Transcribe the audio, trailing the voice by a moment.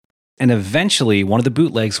and eventually one of the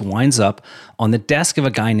bootlegs winds up on the desk of a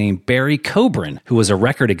guy named Barry Coburn, who was a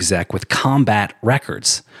record exec with Combat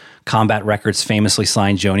Records. Combat Records famously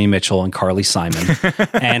signed Joni Mitchell and Carly Simon.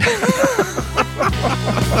 And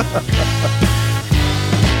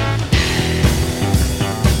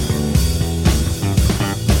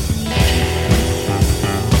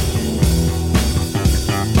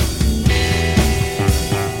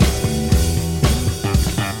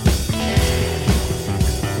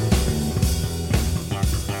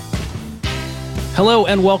hello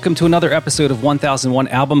and welcome to another episode of 1001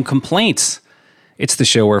 Album Complaints. It's the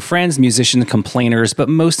show where friends, musicians, complainers, but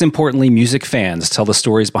most importantly, music fans tell the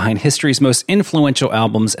stories behind history's most influential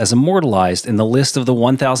albums as immortalized in the list of the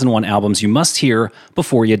 1001 albums you must hear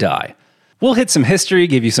before you die. We'll hit some history,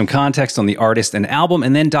 give you some context on the artist and album,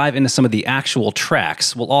 and then dive into some of the actual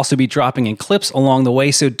tracks. We'll also be dropping in clips along the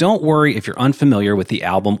way, so don't worry if you're unfamiliar with the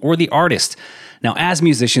album or the artist. Now, as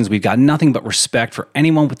musicians, we've got nothing but respect for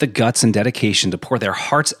anyone with the guts and dedication to pour their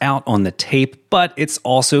hearts out on the tape, but it's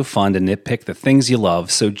also fun to nitpick the things you love.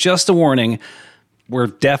 So just a warning, we're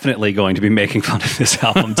definitely going to be making fun of this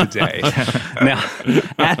album today. Now,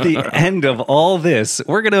 at the end of all this,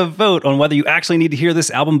 we're going to vote on whether you actually need to hear this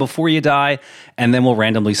album before you die, and then we'll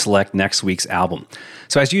randomly select next week's album.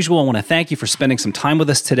 So as usual, I want to thank you for spending some time with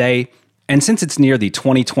us today. And since it's near the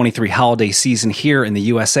 2023 holiday season here in the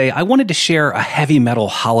USA, I wanted to share a heavy metal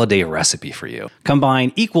holiday recipe for you.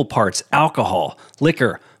 Combine equal parts alcohol,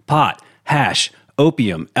 liquor, pot, hash,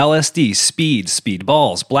 opium, LSD,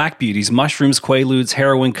 speedballs, black beauties, mushrooms, quaaludes,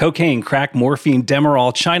 heroin, cocaine, crack, morphine,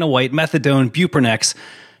 Demerol, China White, methadone, buprenex.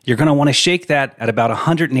 You're going to want to shake that at about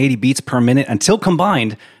 180 beats per minute until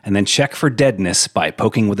combined, and then check for deadness by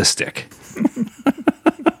poking with a stick.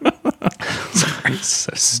 Sorry, it's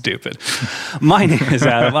so stupid. My name is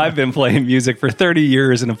Adam. I've been playing music for 30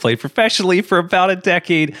 years and have played professionally for about a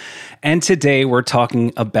decade. And today we're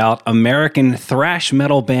talking about American thrash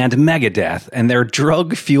metal band Megadeth and their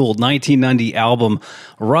drug-fueled 1990 album,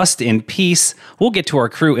 Rust in Peace. We'll get to our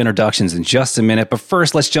crew introductions in just a minute, but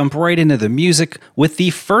first let's jump right into the music with the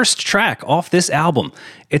first track off this album.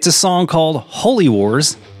 It's a song called Holy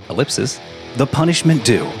Wars, ellipsis, The Punishment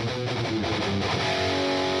Due.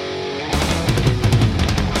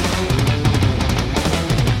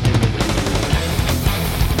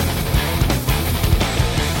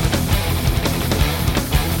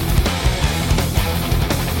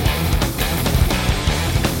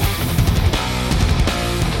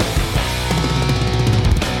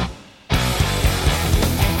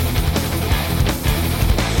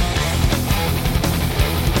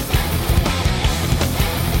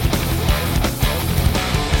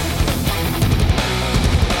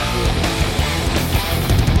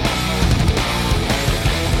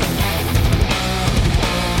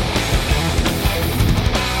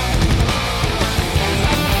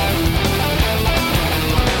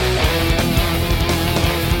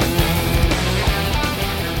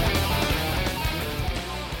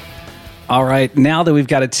 All right, now that we've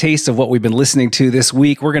got a taste of what we've been listening to this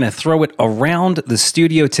week, we're going to throw it around the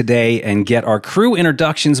studio today and get our crew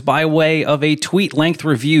introductions by way of a tweet-length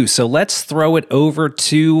review. So let's throw it over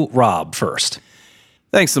to Rob first.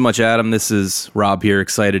 Thanks so much, Adam. This is Rob here,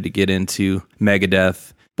 excited to get into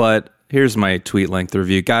Megadeth. But here's my tweet-length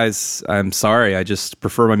review. Guys, I'm sorry, I just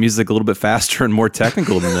prefer my music a little bit faster and more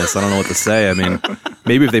technical than this. I don't know what to say. I mean,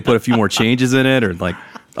 maybe if they put a few more changes in it or like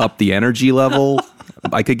up the energy level,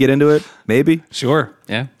 I could get into it, maybe. Sure,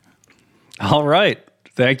 yeah. All right.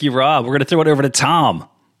 Thank you, Rob. We're going to throw it over to Tom.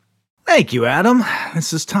 Thank you, Adam.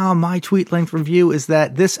 This is Tom. My tweet-length review is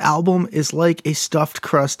that this album is like a stuffed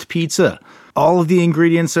crust pizza. All of the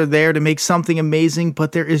ingredients are there to make something amazing,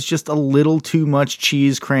 but there is just a little too much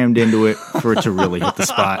cheese crammed into it for it to really hit the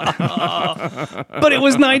spot. But it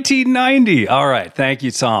was 1990. All right. Thank you,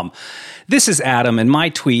 Tom. This is Adam, and my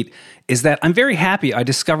tweet is that I'm very happy I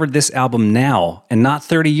discovered this album now and not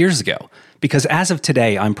 30 years ago. Because as of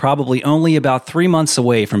today, I'm probably only about 3 months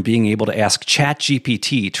away from being able to ask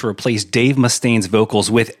ChatGPT to replace Dave Mustaine's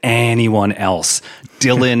vocals with anyone else.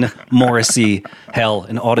 Dylan, Morrissey, hell,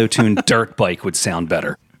 an auto-tuned dirt bike would sound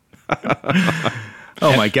better.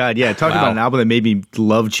 Oh my God, yeah. Talk about an album that made me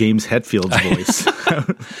love James Hetfield's voice.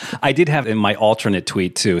 I did have in my alternate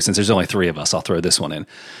tweet too, since there's only 3 of us, I'll throw this one in.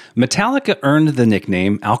 Metallica earned the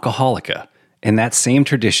nickname Alcoholica. In that same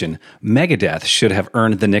tradition, Megadeth should have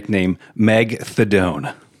earned the nickname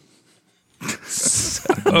Meg-Thedone.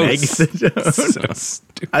 Meg-Thedone? So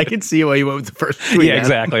stupid. I can see why you went with the first tweet. Yeah,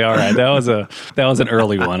 exactly. All right. That was an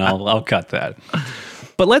early one. I'll cut that.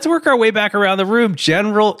 But let's work our way back around the room.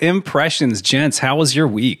 General impressions. Gents, how was your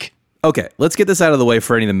week? Okay, let's get this out of the way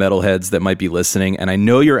for any of the metalheads that might be listening. And I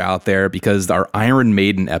know you're out there because our Iron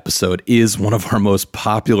Maiden episode is one of our most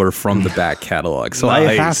popular from the back catalog. So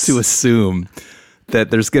I have to assume that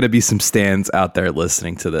there's going to be some stands out there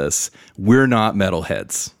listening to this. We're not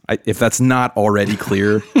metalheads. If that's not already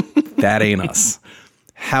clear, that ain't us.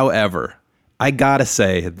 However, I gotta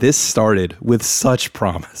say, this started with such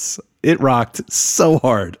promise. It rocked so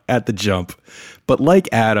hard at the jump. But like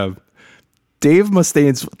Adam, Dave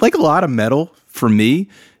Mustaine's, like a lot of metal, for me,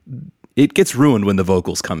 it gets ruined when the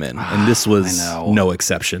vocals come in. And this was no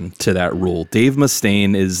exception to that rule. Dave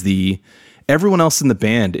Mustaine is everyone else in the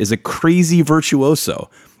band is a crazy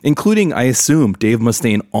virtuoso, including, I assume, Dave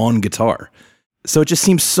Mustaine on guitar. So it just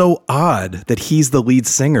seems so odd that he's the lead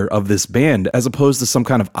singer of this band as opposed to some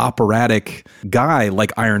kind of operatic guy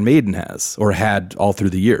like Iron Maiden has or had all through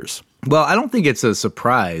the years. Well, I don't think it's a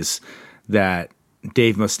surprise that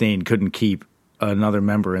Dave Mustaine couldn't keep another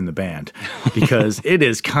member in the band, because it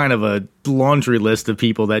is kind of a laundry list of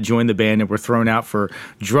people that joined the band and were thrown out for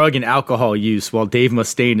drug and alcohol use while Dave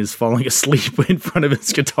Mustaine is falling asleep in front of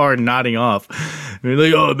his guitar and nodding off. And they're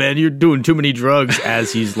like, oh man, you're doing too many drugs,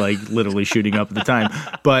 as he's like literally shooting up at the time.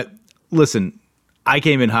 But listen, I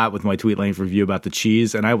came in hot with my tweet length review about the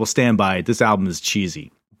cheese, and I will stand by it. This album is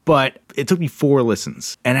cheesy. But it took me 4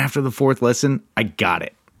 listens, and after the 4th listen, I got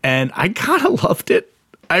it. And I kind of loved it.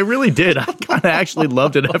 I really did. I kind of actually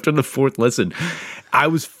loved it after the 4th listen. I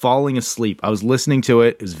was falling asleep. I was listening to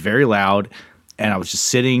it. It was very loud. And I was just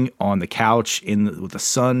sitting on the couch with the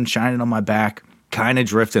sun shining on my back, kind of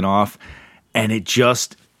drifting off. And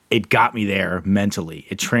it got me there mentally.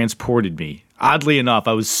 It transported me. Oddly enough,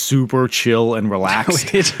 I was super chill and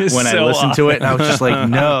relaxed when I listened to it. And I was just like,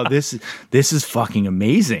 no, this is fucking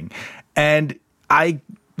amazing. And I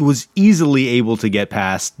was easily able to get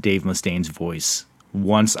past Dave Mustaine's voice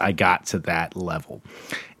once I got to that level.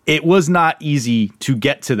 It was not easy to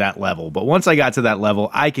get to that level, but once I got to that level,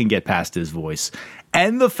 I can get past his voice.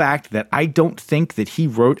 And the fact that I don't think that he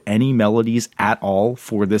wrote any melodies at all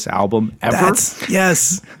for this album ever.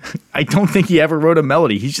 Yes. I don't think he ever wrote a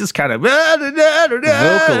melody. He's just kind of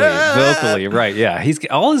vocally, right? Yeah,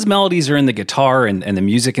 all his melodies are in the guitar and the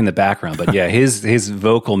music in the background, but yeah, his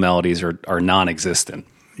vocal melodies are non-existent.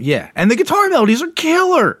 Yeah, and the guitar melodies are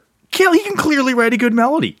killer. He can clearly write a good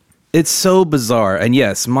melody. It's so bizarre. And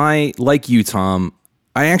yes, like you, Tom,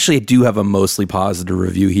 I actually do have a mostly positive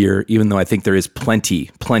review here, even though I think there is plenty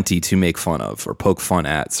to make fun of or poke fun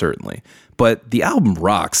at, certainly. But the album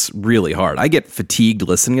rocks really hard. I get fatigued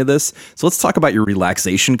listening to this. So let's talk about your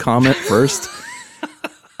relaxation comment first.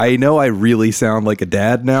 I know I really sound like a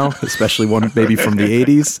dad now, especially one maybe from the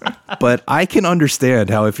 80s. But I can understand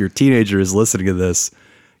how if your teenager is listening to this,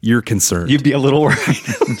 you're concerned. You'd be a little worried.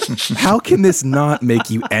 How can this not make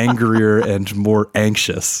you angrier and more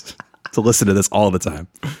anxious to listen to this all the time?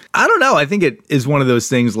 I don't know. I think it is one of those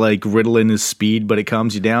things like Ritalin is speed, but it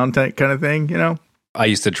calms you down kind of thing, you know? I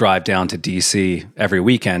used to drive down to DC every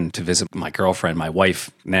weekend to visit my girlfriend, my wife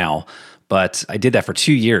now. But I did that for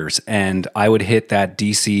 2 years, and I would hit that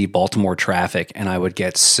DC Baltimore traffic, and I would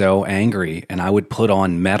get so angry, and I would put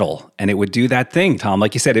on metal, and it would do that thing, Tom.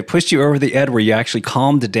 Like you said, it pushed you over the edge where you actually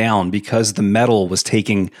calmed down because the metal was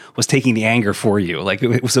taking the anger for you. Like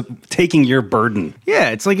it was taking your burden.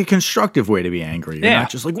 Yeah, it's like a constructive way to be angry. You're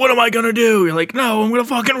not just like, what am I going to do? You're like, no, I'm going to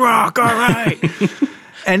fucking rock. All right.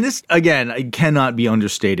 And this, again, it cannot be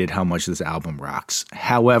understated how much this album rocks.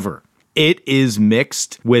 However, it is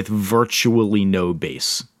mixed with virtually no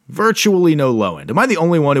bass, virtually no low end. Am I the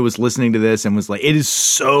only one who was listening to this and was like, it is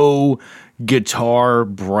so guitar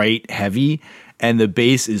bright heavy and the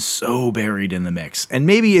bass is so buried in the mix? And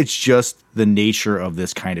maybe it's just the nature of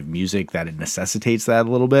this kind of music that it necessitates that a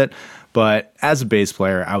little bit. But as a bass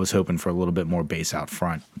player, I was hoping for a little bit more bass out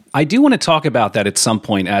front. I do want to talk about that at some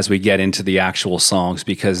point as we get into the actual songs,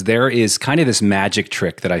 because there is kind of this magic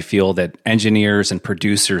trick that I feel that engineers and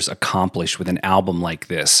producers accomplish with an album like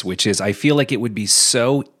this, which is I feel like it would be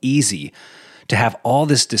so easy to have all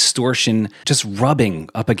this distortion just rubbing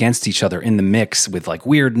up against each other in the mix with like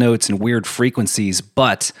weird notes and weird frequencies.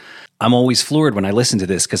 But I'm always floored when I listen to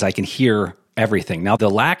this because I can hear everything. Now, the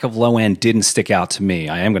lack of low end didn't stick out to me.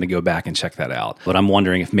 I am going to go back and check that out. But I'm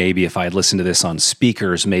wondering if maybe if I had listened to this on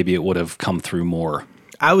speakers, maybe it would have come through more.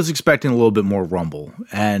 I was expecting a little bit more rumble,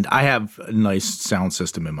 and I have a nice sound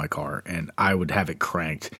system in my car, and I would have it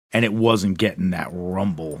cranked, and it wasn't getting that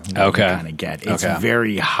rumble that you kind of get. It's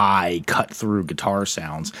very high, cut-through guitar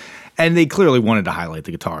sounds, and they clearly wanted to highlight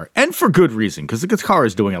the guitar, and for good reason, because the guitar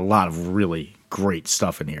is doing a lot of really great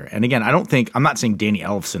stuff in here. And again, I'm not saying Danny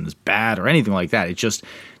Elfson is bad or anything like that. It's just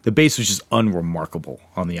the bass was just unremarkable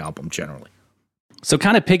on the album generally. So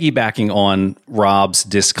kind of piggybacking on Rob's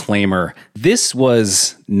disclaimer, this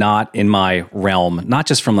was not in my realm, not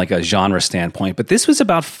just from like a genre standpoint, but this was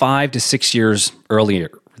about 5 to 6 years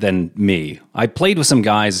earlier than me. I played with some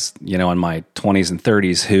guys, in my 20s and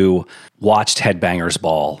 30s who watched Headbangers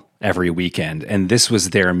Ball every weekend, and this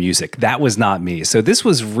was their music. That was not me. So this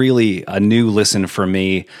was really a new listen for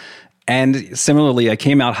me. And similarly, I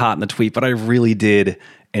came out hot in the tweet, but I really did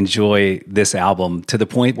enjoy this album to the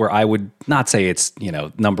point where I would not say it's,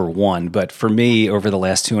 number one, but for me, over the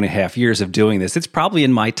last 2.5 years of doing this, it's probably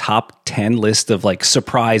in my top 10 list of like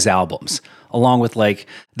surprise albums, along with like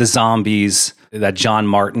the Zombies, that John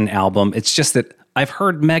Martin album. It's just that I've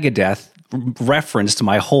heard Megadeth referenced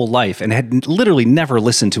my whole life and had literally never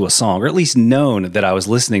listened to a song, or at least known that I was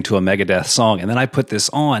listening to a Megadeth song. And then I put this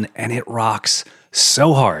on and it rocks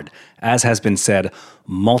so hard, as has been said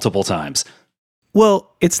multiple times.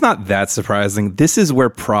 Well, it's not that surprising. This is where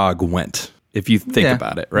prog went, if you think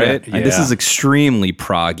about it, right? Yeah. This is extremely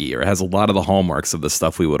proggy, or has a lot of the hallmarks of the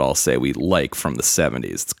stuff we would all say we like from the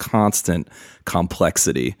 70s. It's constant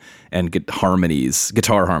complexity and guitar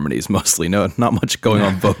harmonies mostly. No, not much going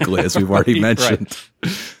on vocally, as we've already mentioned.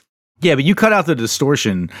 Right. Yeah, but you cut out the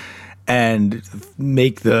distortion and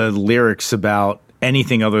make the lyrics about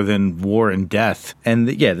anything other than war and death. And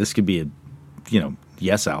this could be a,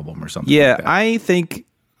 Yes album or something. Yeah, like that. I think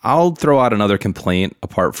I'll throw out another complaint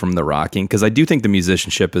apart from the rocking, because I do think the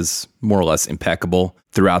musicianship is more or less impeccable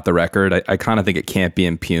throughout the record. I kind of think it can't be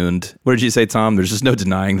impugned. What did you say, Tom? There's just no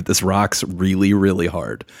denying that this rocks really, really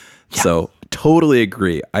hard. Yeah. So totally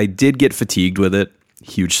agree. I did get fatigued with it.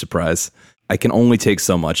 Huge surprise. I can only take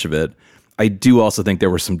so much of it. I do also think there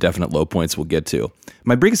were some definite low points we'll get to.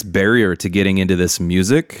 My biggest barrier to getting into this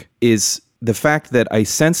music is the fact that I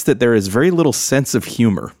sense that there is very little sense of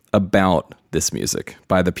humor about this music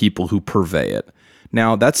by the people who purvey it.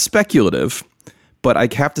 Now, that's speculative, but I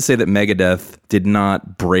have to say that Megadeth did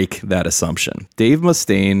not break that assumption. Dave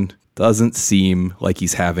Mustaine doesn't seem like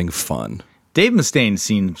he's having fun. Dave Mustaine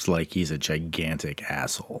seems like he's a gigantic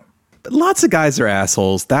asshole. But lots of guys are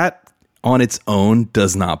assholes. That on its own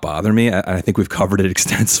does not bother me. I think we've covered it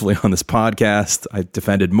extensively on this podcast. I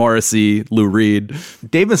defended Morrissey, Lou Reed.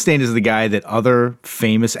 Dave Mustaine is the guy that other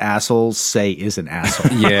famous assholes say is an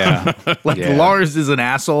asshole. Yeah. Lars is an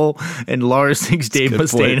asshole, and Lars thinks Dave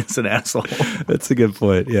Mustaine is an asshole. That's a good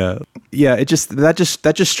point. Yeah. Yeah,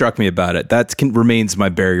 that just struck me about it. That remains my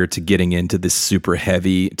barrier to getting into this super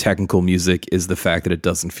heavy technical music, is the fact that it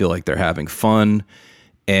doesn't feel like they're having fun.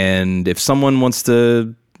 And if someone wants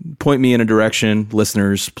to point me in a direction,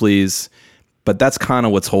 listeners, please. But that's kind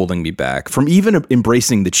of what's holding me back from even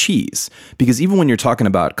embracing the cheese. Because even when you're talking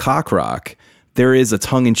about cock rock, there is a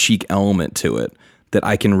tongue-in-cheek element to it that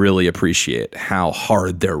I can really appreciate how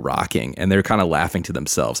hard they're rocking, and they're kind of laughing to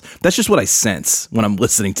themselves. That's just what I sense when I'm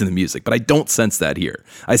listening to the music, but I don't sense that here.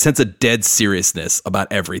 I sense a dead seriousness about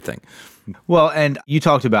everything. Well, and you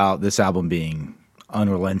talked about this album being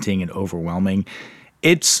unrelenting and overwhelming.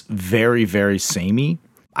 It's very, very samey.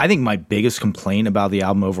 I think my biggest complaint about the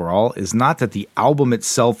album overall is not that the album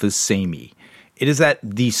itself is samey. It is that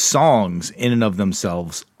the songs in and of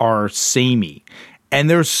themselves are samey. And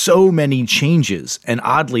there's so many changes. And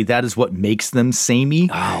oddly, that is what makes them samey.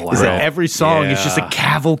 Oh, wow. Is that every song is just a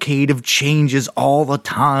cavalcade of changes all the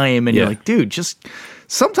time. And you're like, dude,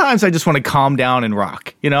 sometimes I just want to calm down and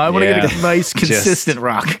rock. I want to get a nice, consistent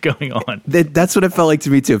rock going on. That's what it felt like to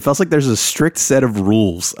me, too. It felt like there's a strict set of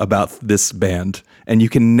rules about this band, and you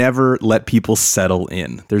can never let people settle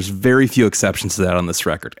in. There's very few exceptions to that on this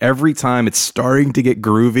record. Every time it's starting to get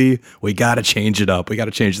groovy, we got to change it up. We got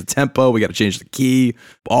to change the tempo. We got to change the key,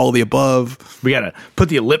 all of the above. We got to put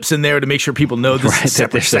the ellipse in there to make sure people know this is a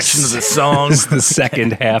separate section of the song. This is the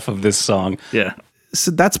second half of this song. Yeah.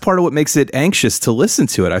 So that's part of what makes it anxious to listen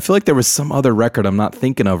to it. I feel like there was some other record I'm not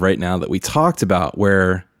thinking of right now that we talked about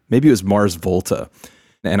where maybe it was Mars Volta.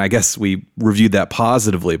 And I guess we reviewed that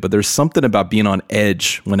positively, but there's something about being on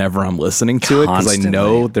edge whenever I'm listening to it, because I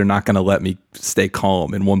know they're not going to let me stay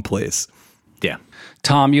calm in one place. Yeah.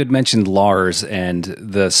 Tom, you had mentioned Lars, and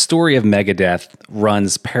the story of Megadeth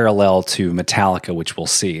runs parallel to Metallica, which we'll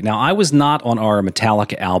see. Now, I was not on our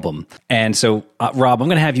Metallica album, and so, Rob, I'm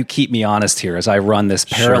going to have you keep me honest here as I run this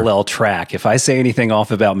parallel track. If I say anything off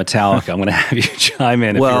about Metallica, I'm going to have you chime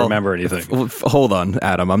in if you remember anything. Hold on,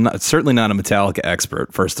 Adam. I'm certainly not a Metallica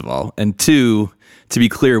expert, first of all. And two, to be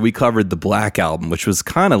clear, we covered the Black Album, which was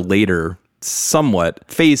kind of later somewhat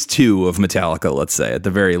phase 2 of Metallica, let's say, at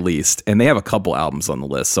the very least. And they have a couple albums on the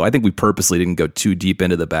list. So I think we purposely didn't go too deep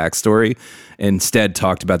into the backstory. Instead,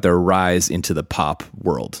 talked about their rise into the pop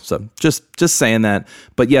world. So just saying that.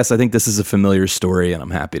 But yes, I think this is a familiar story, and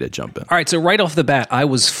I'm happy to jump in. All right, so right off the bat, I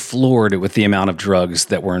was floored with the amount of drugs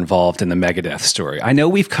that were involved in the Megadeth story. I know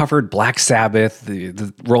we've covered Black Sabbath,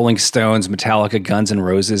 the Rolling Stones, Metallica, Guns N'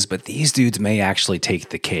 Roses, but these dudes may actually take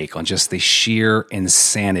the cake on just the sheer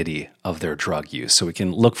insanity of their drug use. So we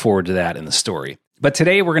can look forward to that in the story. But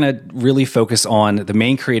today we're going to really focus on the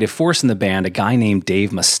main creative force in the band, a guy named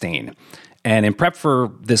Dave Mustaine. And in prep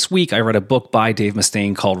for this week, I read a book by Dave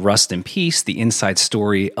Mustaine called Rust in Peace, the inside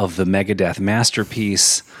story of the Megadeth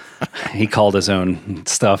masterpiece. He called his own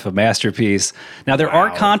stuff a masterpiece. Now, there are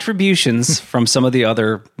contributions from some of the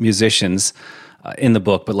other musicians in the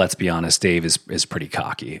book, but let's be honest, Dave is pretty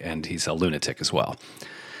cocky, and he's a lunatic as well.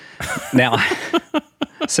 Now,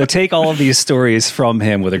 so take all of these stories from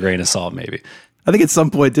him with a grain of salt, maybe. I think at some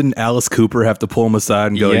point, didn't Alice Cooper have to pull him aside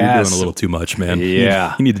and go, You're doing a little too much, man.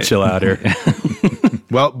 Yeah. You need to chill out here.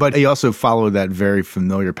 Well, but he also followed that very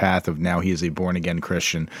familiar path of now he is a born-again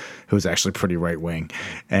Christian who's actually pretty right-wing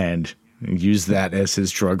and used that as his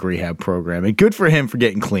drug rehab program. And good for him for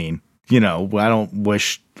getting clean. You know, I don't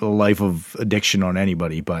wish a life of addiction on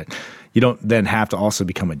anybody, but you don't then have to also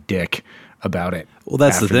become a dick about it. Well,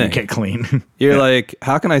 that's the thing. You get clean. You're like,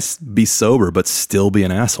 how can I be sober but still be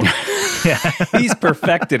an asshole? He's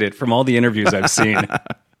perfected it from all the interviews I've seen.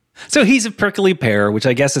 So he's a prickly pear, which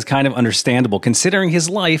I guess is kind of understandable considering his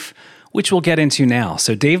life, which we'll get into now.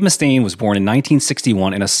 So Dave Mustaine was born in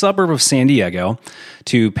 1961 in a suburb of San Diego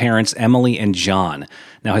to parents Emily and John.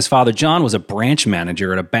 Now, his father, John, was a branch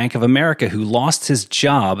manager at a Bank of America who lost his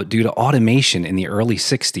job due to automation in the early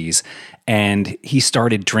 60s, and he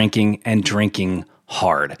started drinking and drinking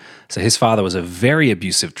hard. So his father was a very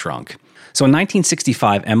abusive drunk. So in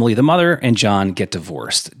 1965, Emily, the mother, and John get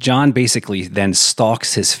divorced. John basically then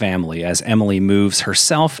stalks his family as Emily moves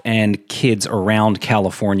herself and kids around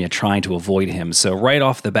California trying to avoid him. So right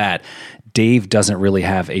off the bat, Dave doesn't really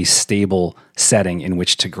have a stable setting in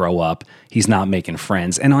which to grow up. He's not making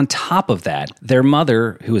friends. And on top of that, their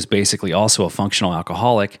mother, who is basically also a functional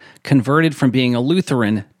alcoholic, converted from being a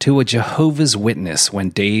Lutheran to a Jehovah's Witness when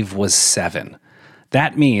Dave was 7.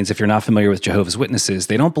 That means, if you're not familiar with Jehovah's Witnesses,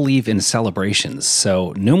 they don't believe in celebrations.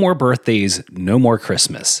 So no more birthdays, no more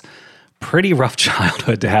Christmas. Pretty rough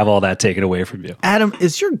childhood to have all that taken away from you. Adam,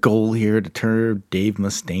 is your goal here to turn Dave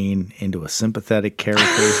Mustaine into a sympathetic character?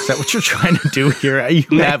 Is that what you're trying to do here?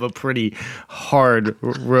 You have a pretty hard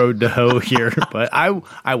road to hoe here, but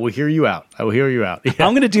I will hear you out. I will hear you out. Yeah.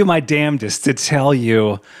 I'm going to do my damnedest to tell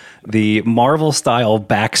you the Marvel-style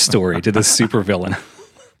backstory to this supervillain.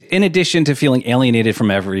 In addition to feeling alienated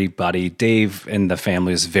from everybody, Dave and the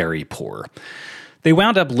family is very poor. They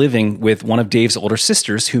wound up living with one of Dave's older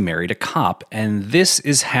sisters who married a cop, and this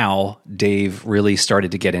is how Dave really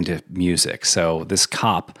started to get into music. So this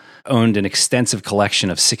cop owned an extensive collection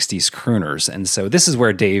of 60s crooners, and so this is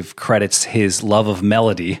where Dave credits his love of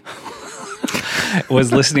melody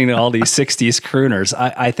was listening to all these 60s crooners.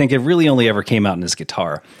 I think it really only ever came out in his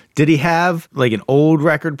guitar. Did he have like an old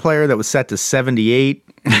record player that was set to 78?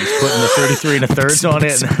 He was putting the 33 and a thirds on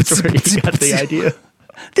it, and that's where he got the idea.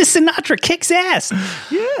 This Sinatra kicks ass.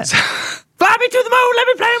 Yeah. Fly me to the moon, let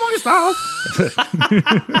me play among the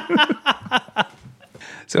stars.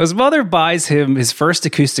 So his mother buys him his first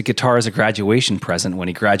acoustic guitar as a graduation present when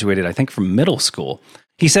he graduated, I think, from middle school.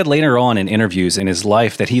 He said later on in interviews in his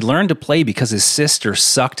life that he learned to play because his sister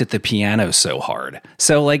sucked at the piano so hard.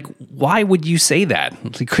 So, like, why would you say that?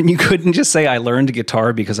 Like, you couldn't just say, I learned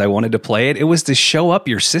guitar because I wanted to play it. It was to show up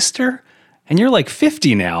your sister? And you're like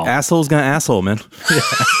 50 now. Asshole's gonna asshole, man.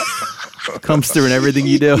 Comes through in everything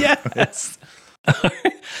you do. Yes.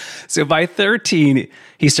 So by 13,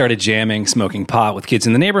 he started jamming, smoking pot with kids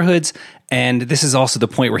in the neighborhoods. And this is also the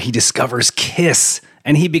point where he discovers Kiss.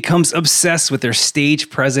 And he becomes obsessed with their stage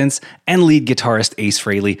presence and lead guitarist Ace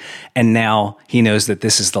Frehley. And now he knows that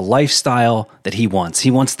this is the lifestyle that he wants. He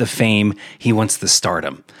wants the fame. He wants the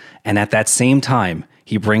stardom. And at that same time,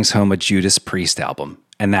 he brings home a Judas Priest album.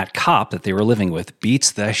 And that cop that they were living with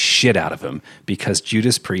beats the shit out of him because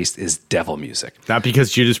Judas Priest is devil music. Not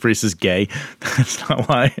because Judas Priest is gay. That's not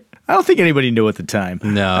why. I don't think anybody knew at the time.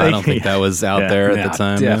 No, I don't think that was out there at the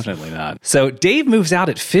time. Definitely not. So Dave moves out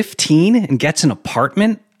at 15 and gets an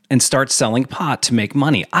apartment and starts selling pot to make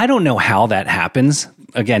money. I don't know how that happens.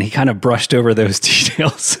 again, he kind of brushed over those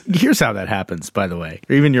details. Here's how that happens, by the way.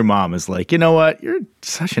 Or even your mom is like, you know what? You're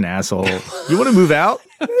such an asshole. You want to move out?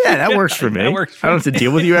 Yeah, that works for me. I don't have to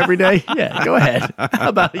deal with you every day. Yeah, go ahead. How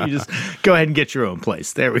about you just go ahead and get your own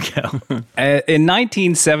place? There we go. In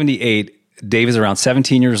 1978, Dave is around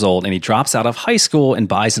 17 years old, and he drops out of high school and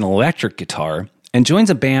buys an electric guitar and joins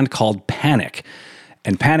a band called Panic.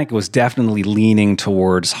 And Panic was definitely leaning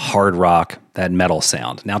towards hard rock, that metal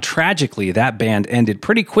sound. Now, tragically, that band ended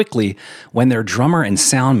pretty quickly when their drummer and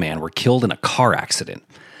sound man were killed in a car accident.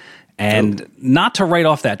 And not to write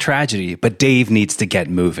off that tragedy, but Dave needs to get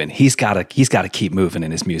moving. He's got to keep moving in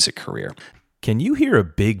his music career. Can you hear a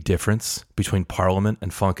big difference between Parliament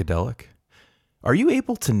and Funkadelic? Are you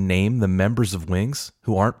able to name the members of Wings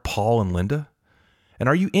who aren't Paul and Linda? And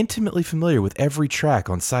are you intimately familiar with every track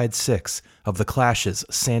on side 6 of The Clash's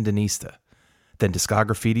Sandinista? Then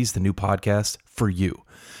Discograffiti's the new podcast for you.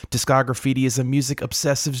 Discograffiti is a music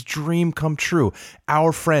obsessive's dream come true.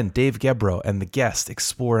 Our friend Dave Gebro and the guest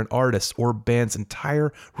explore an artist or band's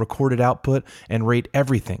entire recorded output and rate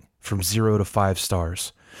everything from 0 to 5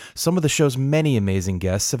 stars. Some of the show's many amazing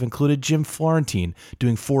guests have included Jim Florentine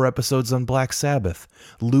doing 4 episodes on Black Sabbath,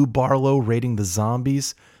 Lou Barlow rating the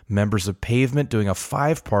Zombies, members of Pavement doing a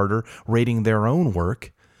 5-parter rating their own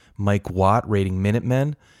work, Mike Watt rating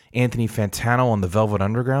Minutemen, Anthony Fantano on the Velvet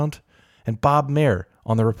Underground, and Bob Mayer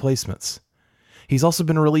on The Replacements. He's also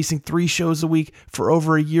been releasing 3 shows a week for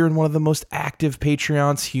over a year in one of the most active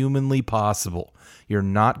Patreons humanly possible. You're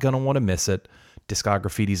not going to want to miss it.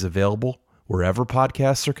 Discograffiti's available wherever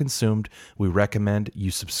podcasts are consumed. We recommend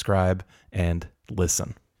you subscribe and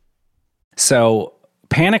listen. So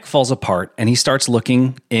Panic falls apart, and he starts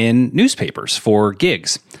looking in newspapers for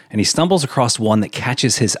gigs, and he stumbles across one that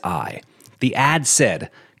catches his eye. The ad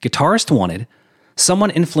said, "Guitarist wanted,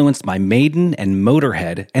 someone influenced by Maiden and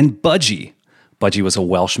Motorhead and Budgie." Budgie was a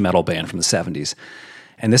Welsh metal band from the 70s.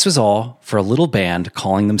 And this was all for a little band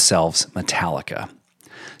calling themselves Metallica.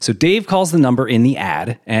 So Dave calls the number in the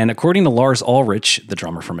ad, and according to Lars Ulrich, the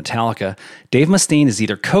drummer for Metallica, Dave Mustaine is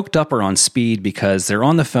either coked up or on speed because they're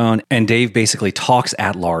on the phone, and Dave basically talks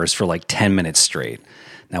at Lars for like 10 minutes straight.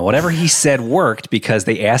 Now, whatever he said worked because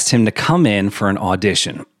they asked him to come in for an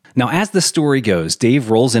audition. Now, as the story goes, Dave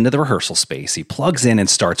rolls into the rehearsal space, he plugs in and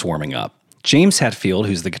starts warming up. James Hetfield,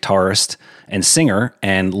 who's the guitarist and singer,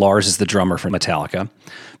 and Lars is the drummer for Metallica,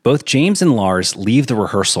 both James and Lars leave the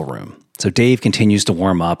rehearsal room. So Dave continues to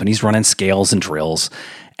warm up, and he's running scales and drills,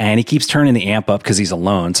 and he keeps turning the amp up because he's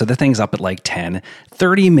alone. So the thing's up at like 10.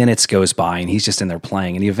 30 minutes goes by, and he's just in there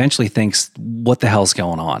playing, and he eventually thinks, what the hell's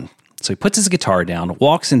going on? So he puts his guitar down,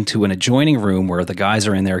 walks into an adjoining room where the guys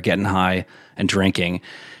are in there getting high and drinking,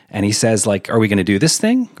 and he says, like, are we going to do this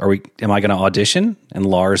thing? Am I going to audition? And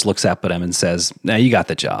Lars looks up at him and says, no, you got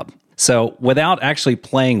the job. So without actually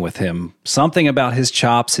playing with him, something about his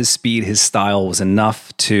chops, his speed, his style was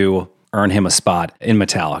enough to earn him a spot in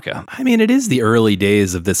Metallica. I mean, it is the early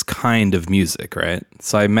days of this kind of music, right?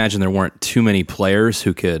 So I imagine there weren't too many players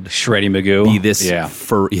who could Shreddy Magoo be this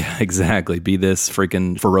exactly, be this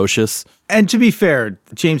freaking ferocious. And to be fair,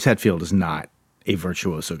 James Hetfield is not a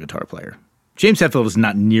virtuoso guitar player. James Hetfield is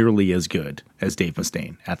not nearly as good as Dave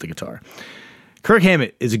Mustaine at the guitar. Kirk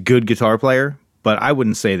Hammett is a good guitar player, but I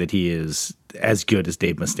wouldn't say that he is as good as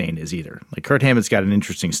Dave Mustaine is either. Like, Kirk Hammett's got an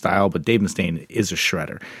interesting style, but Dave Mustaine is a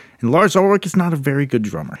shredder. And Lars Ulrich is not a very good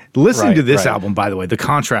drummer. Listening to this album, by the way, the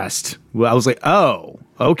contrast, I was like, oh,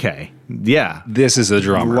 okay, yeah. This is a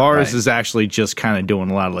drummer. Lars is actually just kind of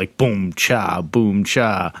doing a lot of like boom, cha, boom,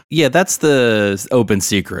 cha. Yeah, that's the open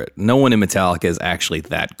secret. No one in Metallica is actually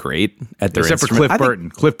that great at their Except instrument. for Cliff Burton.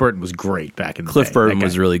 Cliff Burton was great back in the day. Cliff Burton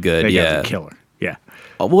was really good, that yeah. Guy was a killer, yeah.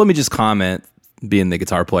 Well, let me just comment, being the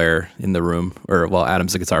guitar player in the room,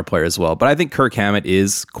 Adam's a guitar player as well, but I think Kirk Hammett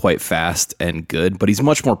is quite fast and good, but he's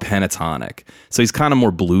much more pentatonic. So he's kind of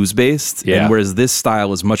more blues-based, and whereas this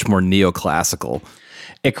style is much more neoclassical.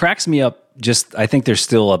 It cracks me up. I think there's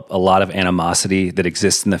still a lot of animosity that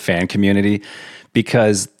exists in the fan community,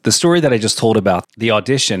 because the story that I just told about the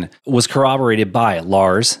audition was corroborated by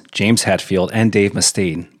Lars, James Hetfield, and Dave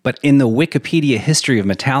Mustaine. But in the Wikipedia history of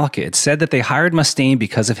Metallica, it said that they hired Mustaine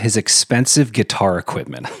because of his expensive guitar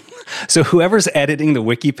equipment. So whoever's editing the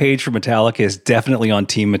wiki page for Metallica is definitely on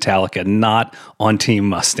Team Metallica, not on Team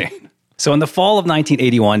Mustaine. So in the fall of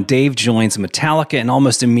 1981, Dave joins Metallica, and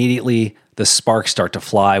almost immediately the sparks start to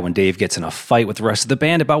fly when Dave gets in a fight with the rest of the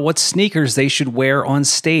band about what sneakers they should wear on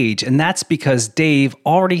stage. And that's because Dave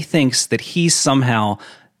already thinks that he's somehow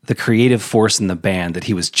the creative force in the band that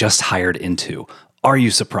he was just hired into. Are you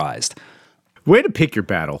surprised? Way to pick your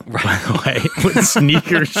battle, by the way. What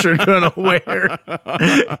sneakers you're going to wear.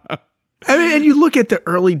 I mean, and you look at the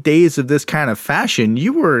early days of this kind of fashion,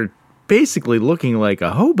 you were basically looking like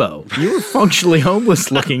a hobo. You were functionally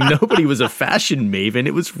homeless looking. Nobody was a fashion maven.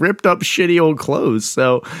 It was ripped up, shitty old clothes.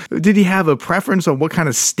 So did he have a preference on what kind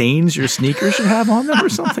of stains your sneakers should have on them or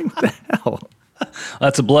something? What the hell?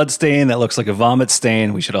 That's a blood stain. That looks like a vomit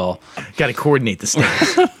stain. We should all... Got to coordinate the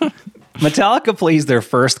stains. Metallica plays their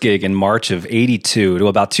first gig in March of 82 to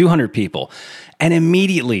about 200 people. And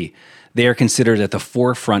immediately, they are considered at the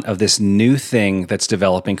forefront of this new thing that's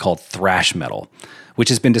developing called thrash metal, which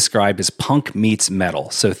has been described as punk meets metal.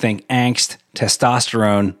 So think angst,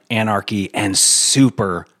 testosterone, anarchy, and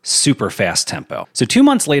super, super fast tempo. So 2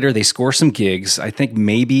 months later, they score some gigs, I think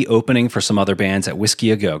maybe opening for some other bands at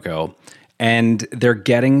Whiskey A Go-Go, and they're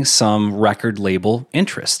getting some record label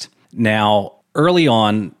interest. Now, early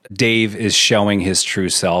on, Dave is showing his true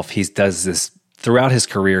self. He does this throughout his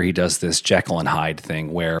career. He does this Jekyll and Hyde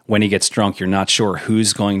thing where when he gets drunk, you're not sure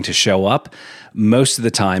who's going to show up. Most of the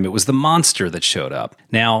time, it was the monster that showed up.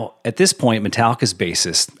 Now, at this point, Metallica's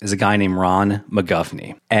bassist is a guy named Ron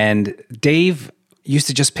McGovney. And Dave used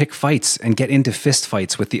to just pick fights and get into fist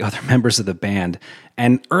fights with the other members of the band.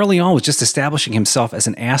 And early on was just establishing himself as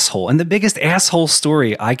an asshole. And the biggest asshole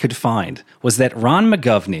story I could find was that Ron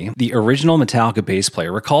McGovney, the original Metallica bass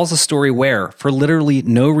player, recalls a story where, for literally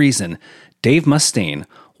no reason, Dave Mustaine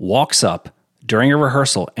walks up during a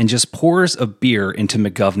rehearsal and just pours a beer into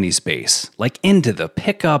McGovney's bass, like into the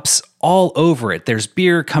pickups, all over it. There's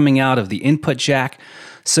beer coming out of the input jack.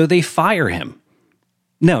 So they fire him.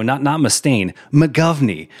 No, not Mustaine,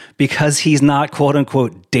 McGovney, because he's not, quote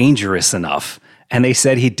unquote, dangerous enough. And they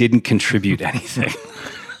said he didn't contribute anything.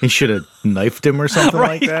 He should have knifed him or something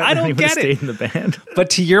like that. I don't he get it. Stayed in the band.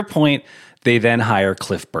 But to your point, they then hire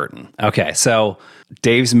Cliff Burton. Okay, so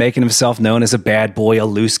Dave's making himself known as a bad boy, a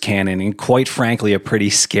loose cannon, and quite frankly, a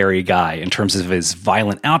pretty scary guy in terms of his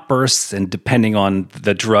violent outbursts and depending on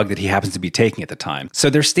the drug that he happens to be taking at the time.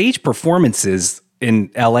 So their stage performances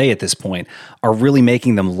in LA at this point are really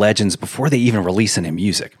making them legends before they even release any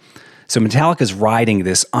music. So Metallica's riding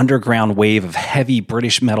this underground wave of heavy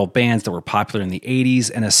British metal bands that were popular in the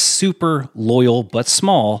 80s and a super loyal but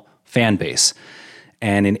small fan base.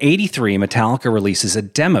 And in 83, Metallica releases a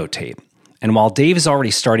demo tape. And while Dave is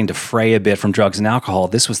already starting to fray a bit from drugs and alcohol,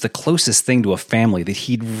 this was the closest thing to a family that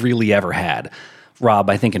he'd really ever had. Rob,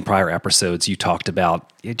 I think in prior episodes you talked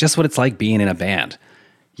about just what it's like being in a band.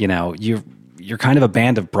 You know, you're kind of a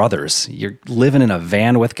band of brothers. You're living in a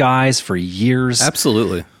van with guys for years.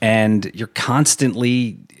 Absolutely. And you're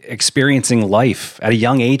constantly experiencing life at a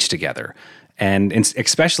young age together. And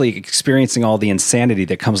especially experiencing all the insanity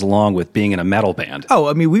that comes along with being in a metal band. Oh,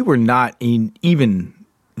 I mean, we were not even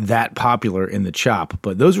that popular in the Chop,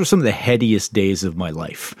 but those were some of the headiest days of my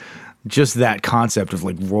life. Just that concept of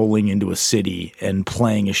like rolling into a city and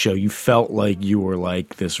playing a show. You felt like you were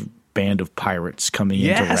like this band of pirates coming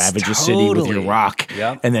in to ravage a city with your rock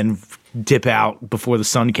and then dip out before the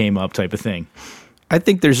sun came up type of thing. I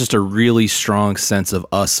think there's just a really strong sense of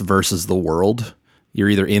us versus the world. You're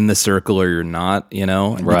either in the circle or you're not, you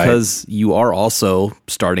know, and because you are also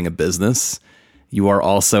starting a business, you are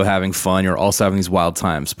also having fun, you're also having these wild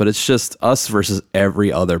times, but it's just us versus every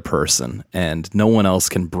other person, and no one else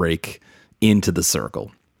can break into the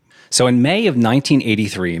circle. So in May of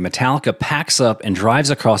 1983, Metallica packs up and drives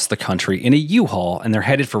across the country in a U-Haul, and they're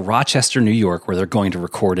headed for Rochester, New York, where they're going to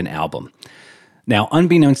record an album. Now,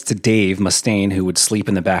 unbeknownst to Dave Mustaine, who would sleep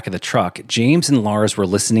in the back of the truck, James and Lars were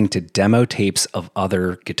listening to demo tapes of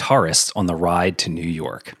other guitarists on the ride to New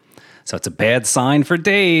York. So it's a bad sign for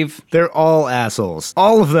Dave. They're all assholes.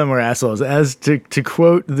 All of them are assholes. As to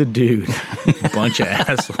quote the dude, bunch of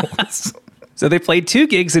assholes. So they played 2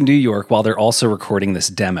 gigs in New York while they're also recording this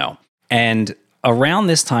demo. And around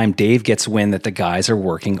this time, Dave gets wind that the guys are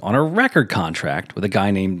working on a record contract with a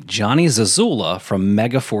guy named Johnny Zazula from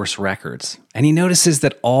Megaforce Records. And he notices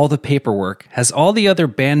that all the paperwork has all the other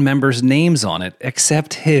band members' names on it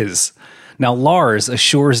except his. Now, Lars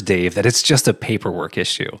assures Dave that it's just a paperwork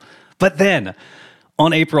issue. But then,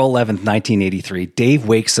 on April 11th, 1983, Dave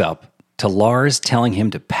wakes up to Lars telling him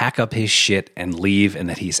to pack up his shit and leave and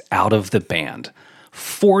that he's out of the band.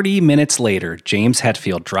 40 minutes later, James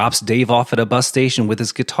Hetfield drops Dave off at a bus station with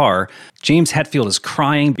his guitar. James Hetfield is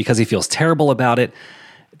crying because he feels terrible about it.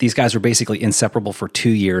 These guys were basically inseparable for 2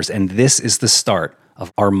 years, and this is the start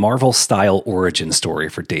of our Marvel-style origin story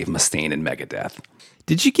for Dave Mustaine and Megadeth.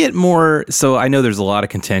 Did you get more? So I know there's a lot of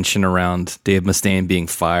contention around Dave Mustaine being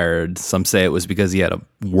fired. Some say it was because he had a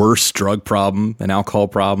worse drug problem, an alcohol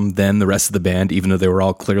problem than the rest of the band, even though they were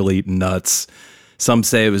all clearly nuts. Some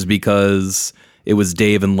say it was because it was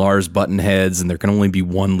Dave and Lars button heads and there can only be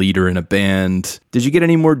one leader in a band. Did you get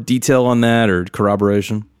any more detail on that or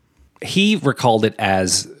corroboration? He recalled it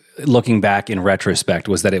as, looking back in retrospect,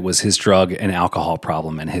 was that it was his drug and alcohol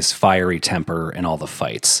problem and his fiery temper and all the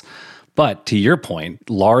fights. But to your point,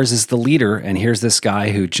 Lars is the leader, and here's this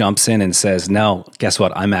guy who jumps in and says, no, guess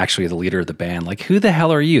what? I'm actually the leader of the band. Like, who the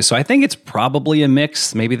hell are you? So I think it's probably a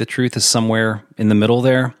mix. Maybe the truth is somewhere in the middle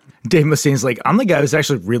there. Dave Mustaine's like, I'm the guy who's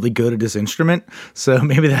actually really good at his instrument, so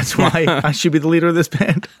maybe that's why I should be the leader of this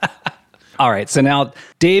band. All right, so now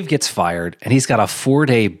Dave gets fired, and he's got a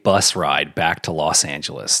 4-day bus ride back to Los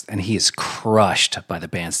Angeles, and he is crushed by the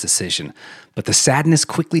band's decision. But the sadness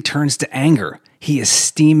quickly turns to anger. He is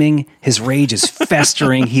steaming. His rage is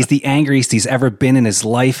festering. He's the angriest he's ever been in his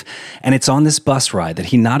life. And it's on this bus ride that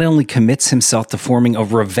he not only commits himself to forming a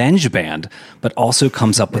revenge band, but also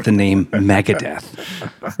comes up with the name Megadeth.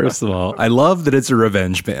 First of all, I love that it's a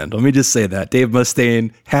revenge band. Let me just say that. Dave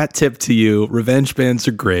Mustaine, hat tip to you. Revenge bands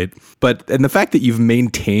are great. And the fact that you've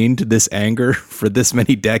maintained this anger for this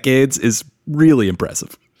many decades is really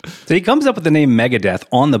impressive. So he comes up with the name Megadeth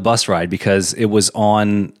on the bus ride because it was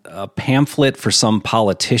on a pamphlet for some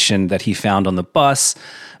politician that he found on the bus.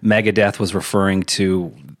 Megadeth was referring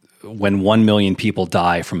to when 1 million people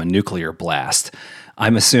die from a nuclear blast.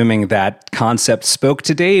 I'm assuming that concept spoke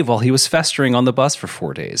to Dave while he was festering on the bus for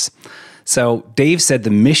 4 days. So Dave said the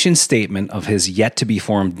mission statement of his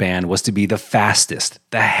yet-to-be-formed band was to be the fastest,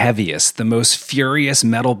 the heaviest, the most furious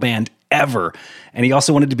metal band ever. And he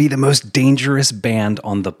also wanted to be the most dangerous band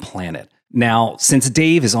on the planet. Now, since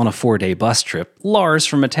Dave is on a 4-day bus trip, Lars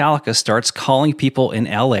from Metallica starts calling people in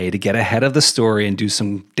LA to get ahead of the story and do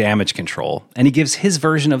some damage control. And he gives his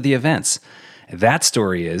version of the events. That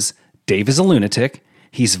story is Dave is a lunatic,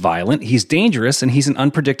 he's violent, he's dangerous, and he's an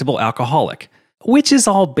unpredictable alcoholic. Which is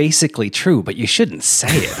all basically true, but you shouldn't say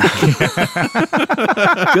it.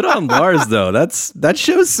 Good on Lars, though. That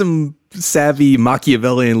shows some savvy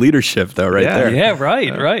Machiavellian leadership, though, right there. Yeah,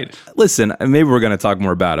 right. Listen, maybe we're going to talk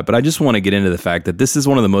more about it, but I just want to get into the fact that this is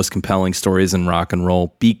one of the most compelling stories in rock and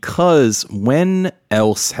roll, because when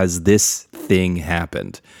else has this thing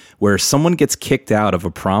happened where someone gets kicked out of a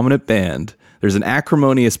prominent band, there's an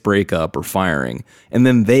acrimonious breakup or firing, and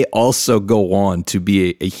then they also go on to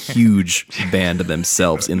be a huge band of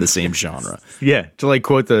themselves in the same genre. Yeah, to like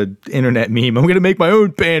quote the internet meme, I'm going to make my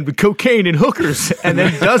own band with cocaine and hookers, and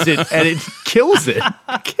then does it, and it kills it.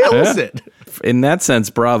 It. In that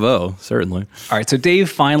sense, bravo, certainly. All right, so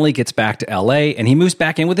Dave finally gets back to LA, and he moves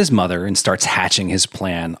back in with his mother and starts hatching his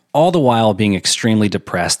plan, all the while being extremely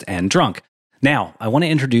depressed and drunk. Now, I want to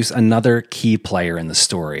introduce another key player in the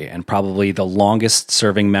story, and probably the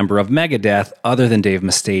longest-serving member of Megadeth other than Dave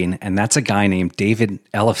Mustaine, and that's a guy named David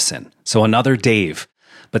Ellefson. So another Dave.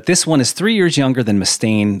 But this one is 3 years younger than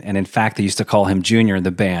Mustaine, and in fact, they used to call him Junior in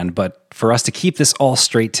the band. But for us to keep this all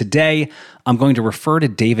straight today, I'm going to refer to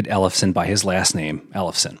David Ellefson by his last name,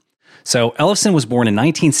 Ellefson. So Ellefson was born in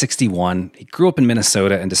 1961. He grew up in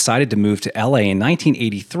Minnesota and decided to move to LA in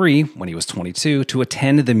 1983, when he was 22, to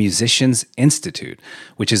attend the Musicians Institute,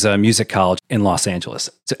 which is a music college in Los Angeles.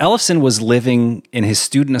 So Ellefson was living in his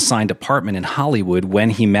student-assigned apartment in Hollywood when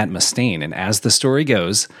he met Mustaine. And as the story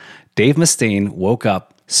goes, Dave Mustaine woke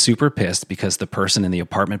up super pissed because the person in the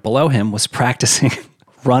apartment below him was practicing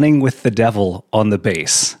Running with the Devil on the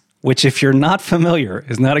bass. Which, if you're not familiar,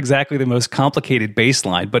 is not exactly the most complicated bass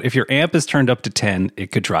line, but if your amp is turned up to 10,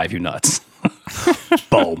 it could drive you nuts.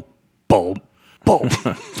 Boom, boom, boom.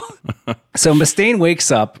 So Mustaine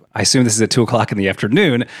wakes up, I assume this is at 2 o'clock in the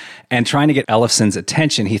afternoon, and trying to get Ellefson's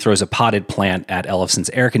attention, he throws a potted plant at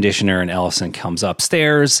Ellefson's air conditioner, and Ellefson comes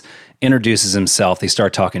upstairs, introduces himself, they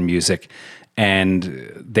start talking music,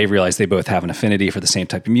 and they realize they both have an affinity for the same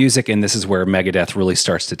type of music, and this is where Megadeth really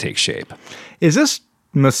starts to take shape. Is this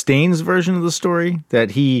Mustaine's version of the story,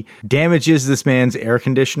 that he damages this man's air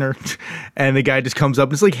conditioner and the guy just comes up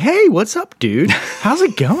and is like, hey, what's up, dude? How's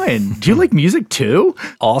it going? Do you like music too?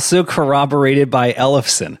 Also corroborated by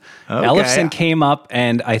Ellefson. Okay. Ellefson came up,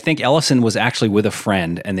 and I think Ellefson was actually with a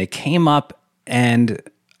friend, and they came up, and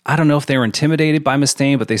I don't know if they were intimidated by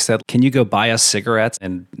Mustaine, but they said, can you go buy us cigarettes?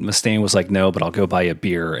 And Mustaine was like, no, but I'll go buy you a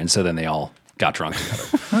beer. And so then they all got drunk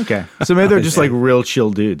together. Okay. So maybe they're just like real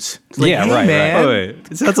chill dudes. Like, yeah, hey, right, man. right. Oh,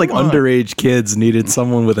 wait. It sounds like underage kids needed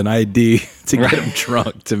someone with an ID to get them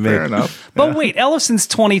drunk to make. Fair enough. But wait, Ellefson's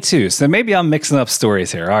 22, so maybe I'm mixing up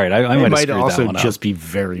stories here. All right, I might also just be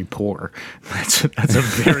very poor. That's a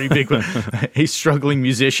very big one. A struggling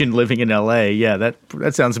musician living in LA. Yeah,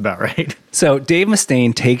 that sounds about right. So Dave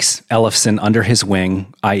Mustaine takes Ellefson under his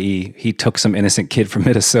wing, i.e. he took some innocent kid from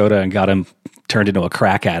Minnesota and got him turned into a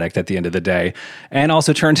crack addict at the end of the day, and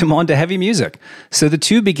also turned him on to heavy music. So the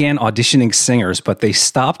two began auditioning singers, but they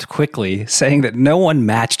stopped quickly, saying that no one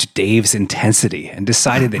matched Dave's intensity and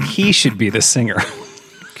decided that he should be the singer.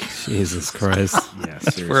 Jesus Christ. Yeah,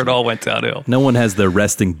 That's where it all went downhill. No one has the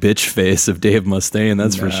resting bitch face of Dave Mustaine,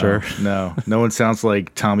 that's for sure. No one sounds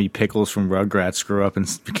like Tommy Pickles from Rugrats grew up and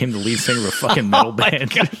became the lead singer of a fucking metal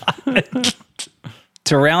band.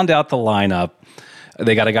 To round out the lineup,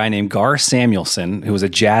 they got a guy named Gar Samuelson, who was a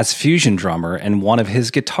jazz fusion drummer, and one of his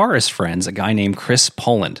guitarist friends, a guy named Chris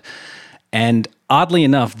Poland. And oddly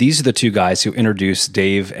enough, these are the two guys who introduced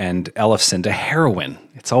Dave and Ellefson to heroin.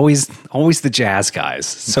 It's always the jazz guys.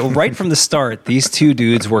 So right from the start, these two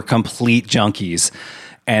dudes were complete junkies,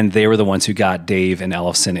 and they were the ones who got Dave and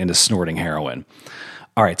Ellefson into snorting heroin.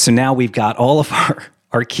 All right, so now we've got all of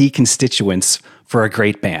our key constituents for a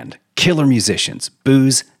great band. Killer musicians,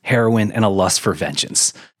 booze, heroin, and a lust for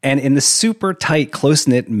vengeance. And in the super tight,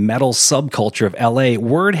 close-knit metal subculture of LA,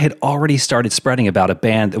 word had already started spreading about a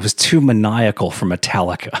band that was too maniacal for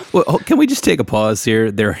Metallica. Well, can we just take a pause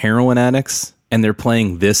here? They're heroin addicts, and they're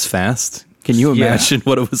playing this fast. Can you imagine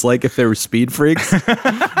what it was like if they were speed freaks?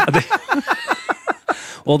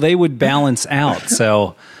 Well, they would balance out.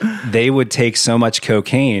 So they would take so much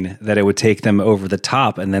cocaine that it would take them over the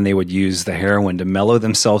top, and then they would use the heroin to mellow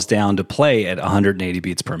themselves down to play at 180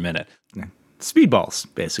 beats per minute. Speedballs,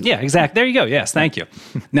 basically. Yeah, exactly. There you go. Yes, thank you.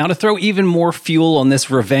 Now, to throw even more fuel on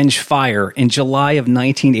this revenge fire, in July of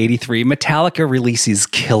 1983, Metallica releases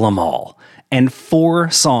Kill 'Em All. And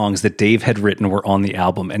 4 songs that Dave had written were on the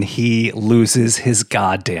album, and he loses his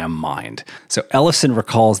goddamn mind. So Ellefson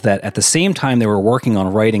recalls that at the same time they were working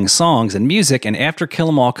on writing songs and music, and after Kill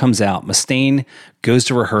 'Em All comes out, Mustaine goes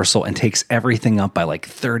to rehearsal and takes everything up by like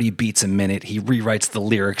 30 beats a minute. He rewrites the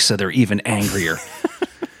lyrics so they're even angrier.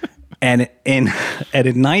 And in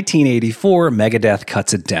 1984, Megadeth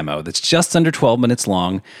cuts a demo that's just under 12 minutes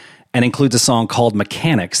long and includes a song called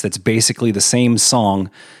Mechanics that's basically the same song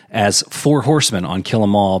as Four Horsemen on Kill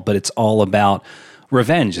 'Em All, but it's all about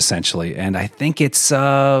revenge, essentially. And I think it's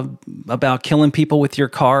about killing people with your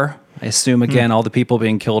car. I assume, again, all the people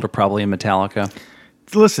being killed are probably in Metallica.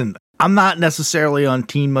 Listen, I'm not necessarily on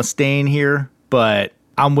Team Mustaine here, but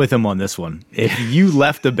I'm with him on this one. If you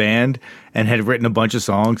left a band and had written a bunch of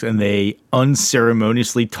songs and they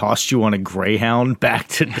unceremoniously tossed you on a Greyhound back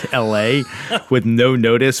to LA with no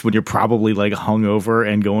notice when you're probably like hungover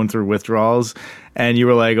and going through withdrawals, and you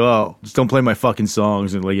were like, oh, just don't play my fucking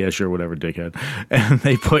songs. And like, yeah, sure, whatever, dickhead. And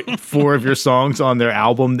they put 4 of your songs on their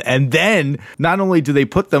album. And then not only do they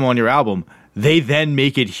put them on your album, they then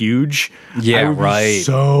make it huge. Yeah, I would be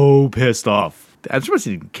so pissed off. I'm surprised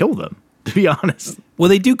he didn't kill them, to be honest. Well,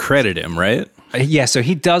 they do credit him, right? Yeah, so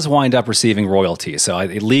he does wind up receiving royalties. So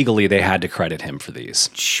legally, they had to credit him for these.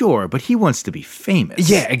 Sure, but he wants to be famous.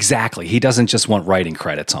 Yeah, exactly. He doesn't just want writing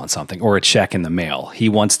credits on something or a check in the mail. He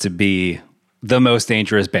wants to be the most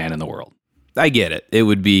dangerous band in the world. I get it. It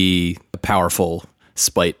would be a powerful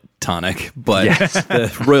spite tonic, but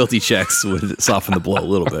the royalty checks would soften the blow a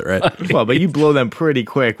little bit, right? Well, but you blow them pretty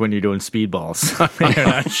quick when you're doing speedballs. I mean, they're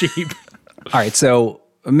not cheap. All right, so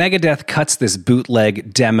Megadeth cuts this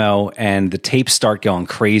bootleg demo, and the tapes start going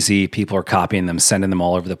crazy. People are copying them, sending them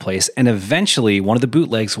all over the place. And eventually, one of the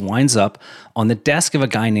bootlegs winds up on the desk of a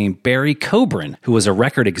guy named Barry Coburn, who was a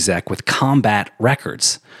record exec with Combat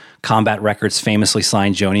Records. Combat Records famously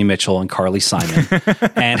signed Joni Mitchell and Carly Simon.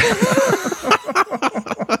 And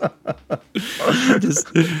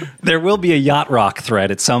there will be a yacht rock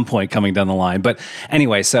thread at some point coming down the line. But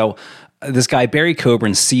anyway, so this guy, Barry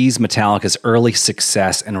Coburn, sees Metallica's early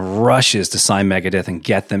success and rushes to sign Megadeth and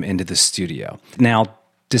get them into the studio. Now,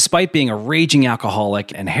 despite being a raging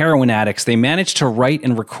alcoholic and heroin addicts, they managed to write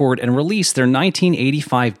and record and release their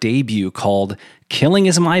 1985 debut called Killing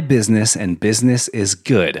Is My Business and Business Is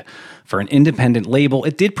Good. For an independent label,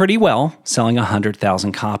 it did pretty well, selling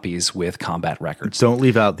 100,000 copies with Combat Records. Don't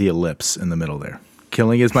leave out the ellipse in the middle there.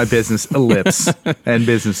 Killing is my business, ellipse, and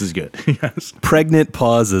business is good. Yes. Pregnant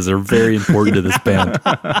pauses are very important to this band.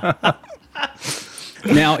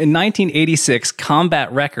 Now, in 1986,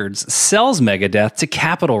 Combat Records sells Megadeth to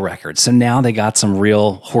Capitol Records, so now they got some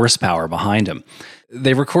real horsepower behind them.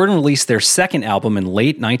 They record and release their second album in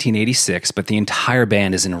late 1986, but the entire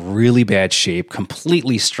band is in really bad shape,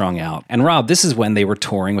 completely strung out. And Rob, this is when they were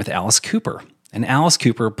touring with Alice Cooper. And Alice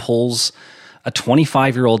Cooper pulls a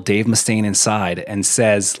 25-year-old Dave Mustaine inside and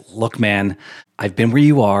says, look, man, I've been where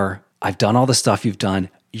you are. I've done all the stuff you've done.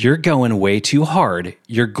 You're going way too hard.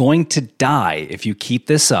 You're going to die if you keep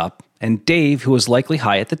this up. And Dave, who was likely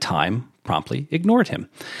high at the time, promptly ignored him.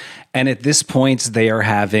 And at this point, they are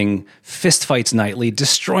having fistfights nightly,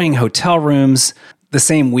 destroying hotel rooms. The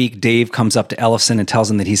same week, Dave comes up to Ellefson and tells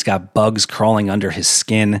him that he's got bugs crawling under his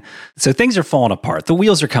skin. So things are falling apart. The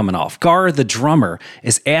wheels are coming off. Gar, the drummer,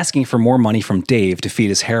 is asking for more money from Dave to feed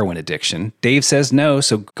his heroin addiction. Dave says no,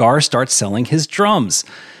 so Gar starts selling his drums.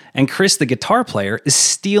 And Chris, the guitar player, is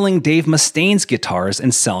stealing Dave Mustaine's guitars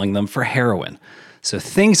and selling them for heroin. So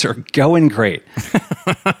things are going great.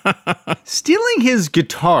 Stealing his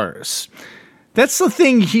guitars. That's the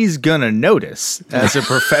thing he's gonna notice as a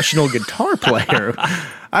professional guitar player.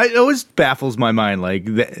 It always baffles my mind, like,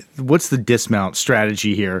 what's the dismount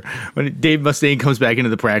strategy here? When Dave Mustaine comes back into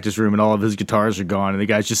the practice room and all of his guitars are gone, and the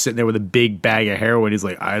guy's just sitting there with a big bag of heroin. He's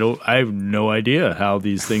like, I have no idea how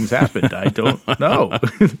these things happened. I don't know.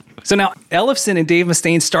 So now Ellefson and Dave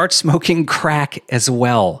Mustaine start smoking crack as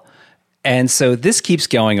well. And so this keeps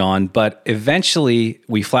going on, but eventually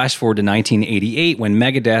we flash forward to 1988 when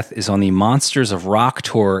Megadeth is on the Monsters of Rock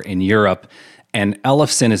tour in Europe, and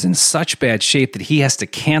Ellefson is in such bad shape that he has to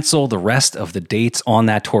cancel the rest of the dates on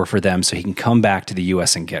that tour for them so he can come back to the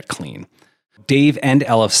US and get clean. Dave and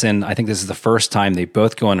Ellefson, I think this is the first time they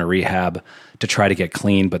both go into rehab to try to get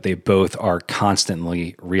clean, but they both are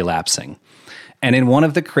constantly relapsing. And in one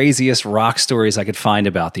of the craziest rock stories I could find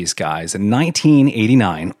about these guys, in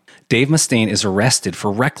 1989, Dave Mustaine is arrested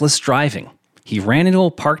for reckless driving. He ran into a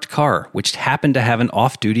parked car, which happened to have an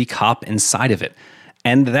off-duty cop inside of it.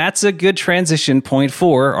 And that's a good transition point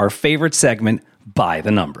for our favorite segment, By the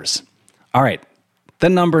Numbers. All right, the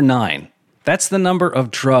number 9. That's the number of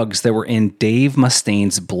drugs that were in Dave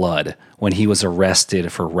Mustaine's blood when he was arrested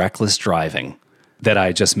for reckless driving that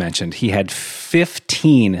I just mentioned. He had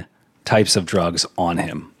 15 types of drugs on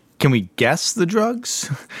him. Can we guess the drugs?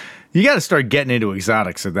 You got to start getting into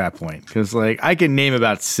exotics at that point, because I can name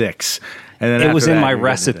about 6. And then it was in my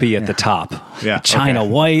recipe at the top. Yeah, China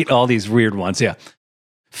White, all these weird ones. Yeah.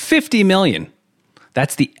 50 million.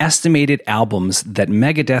 That's the estimated albums that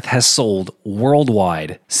Megadeth has sold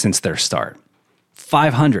worldwide since their start.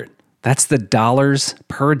 500. That's the dollars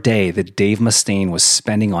per day that Dave Mustaine was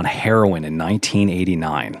spending on heroin in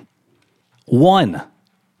 1989. 1.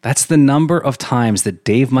 That's the number of times that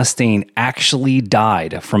Dave Mustaine actually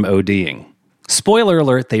died from ODing. Spoiler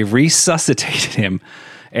alert, they resuscitated him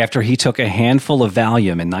after he took a handful of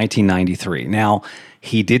Valium in 1993. Now,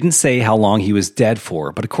 he didn't say how long he was dead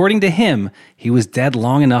for, but according to him, he was dead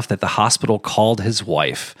long enough that the hospital called his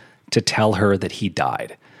wife to tell her that he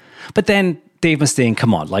died. But then, Dave Mustaine,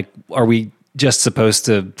 come on, are we just supposed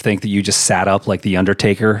to think that you just sat up like The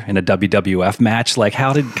Undertaker in a WWF match? Like,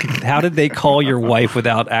 how did they call your wife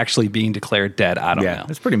without actually being declared dead? I don't know.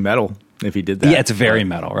 It's pretty metal if he did that. Yeah, it's very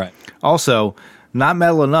metal, right? Also, not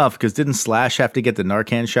metal enough, because didn't Slash have to get the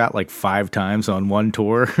Narcan shot 5 times on one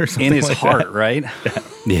tour or something? In his heart, right?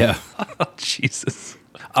 Yeah. Oh, Jesus.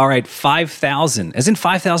 All right, $5,000, as in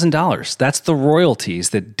 $5,000. That's the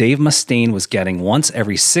royalties that Dave Mustaine was getting once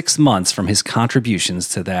every 6 months from his contributions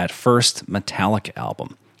to that first Metallica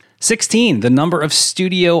album. 16, the number of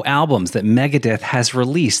studio albums that Megadeth has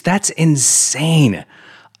released. That's insane.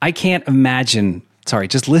 I can't imagine,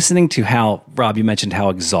 just listening to how, Rob, you mentioned how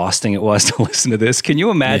exhausting it was to listen to this. Can you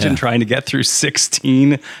imagine trying to get through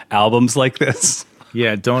 16 albums like this?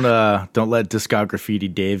 Yeah, don't let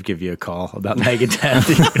Discography Dave give you a call about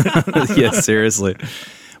Megadeth. Yeah, seriously.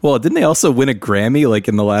 Well, didn't they also win a Grammy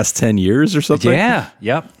in the last 10 years or something? Yeah,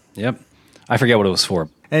 yep. I forget what it was for.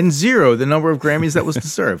 And 0, the number of Grammys that was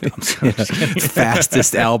deserved.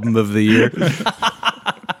 Fastest album of the year.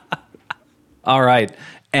 All right.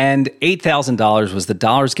 And $8,000 was the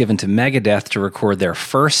dollars given to Megadeth to record their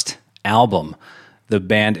first album. The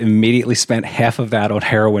band immediately spent half of that on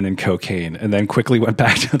heroin and cocaine, and then quickly went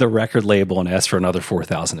back to the record label and asked for another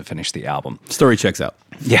 $4,000 to finish the album. Story checks out.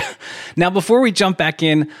 Yeah. Now, before we jump back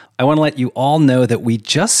in, I want to let you all know that we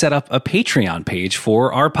just set up a Patreon page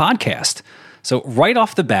for our podcast. So right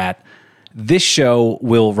off the bat, this show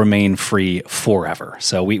will remain free forever.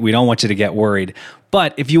 So we don't want you to get worried.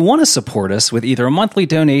 But if you want to support us with either a monthly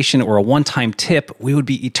donation or a one-time tip, we would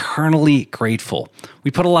be eternally grateful.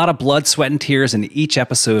 We put a lot of blood, sweat, and tears into each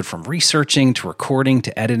episode, from researching to recording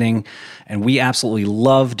to editing, and we absolutely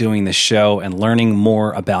love doing this show and learning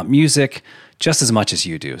more about music just as much as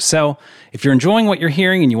you do. So if you're enjoying what you're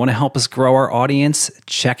hearing and you want to help us grow our audience,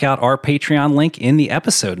 check out our Patreon link in the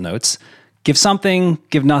episode notes. Give something,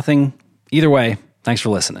 give nothing. Either way, thanks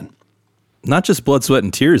for listening. Not just blood, sweat,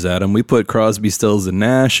 and tears, Adam. We put Crosby, Stills, and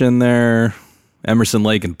Nash in there. Emerson,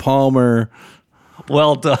 Lake, and Palmer.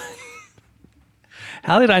 Well done.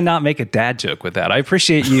 How did I not make a dad joke with that? I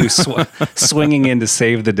appreciate you swinging in to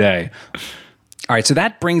save the day. All right, so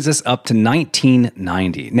that brings us up to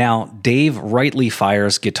 1990. Now, Dave rightly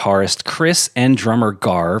fires guitarist Chris and drummer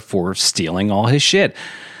Gar for stealing all his shit.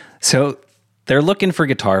 So they're looking for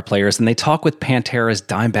guitar players, and they talk with Pantera's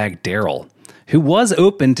Dimebag Darrell, who was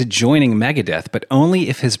open to joining Megadeth, but only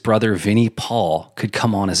if his brother Vinnie Paul could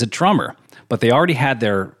come on as a drummer. But they already had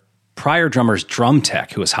their prior drummer's drum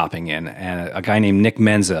tech who was hopping in, and a guy named Nick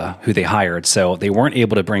Menza who they hired, so they weren't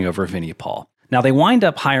able to bring over Vinnie Paul. Now, they wind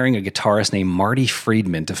up hiring a guitarist named Marty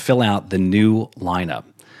Friedman to fill out the new lineup.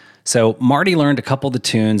 So Marty learned a couple of the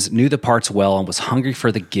tunes, knew the parts well, and was hungry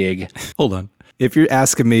for the gig. Hold on. If you're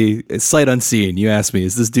asking me, sight unseen, you ask me,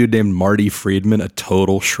 is this dude named Marty Friedman a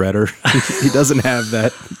total shredder? He doesn't have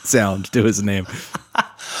that sound to his name.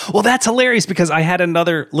 Well, that's hilarious because I had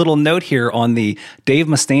another little note here on the Dave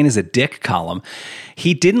Mustaine is a dick column.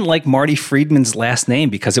 He didn't like Marty Friedman's last name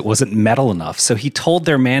because it wasn't metal enough. So he told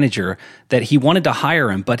their manager that he wanted to hire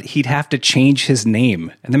him, but he'd have to change his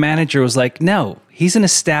name. And the manager was like, no, he's an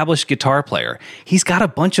established guitar player. He's got a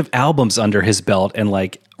bunch of albums under his belt and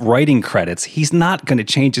like writing credits. He's not going to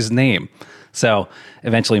change his name. So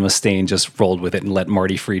eventually Mustaine just rolled with it and let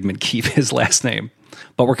Marty Friedman keep his last name.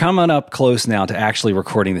 But we're coming up close now to actually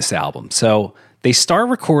recording this album. So they start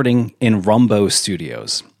recording in Rumbo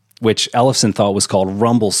Studios, which Ellefson thought was called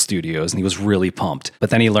Rumble Studios, and he was really pumped. But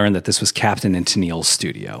then he learned that this was Captain and Tennille's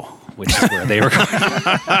studio, which is where they recorded.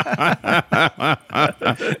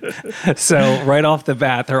 So right off the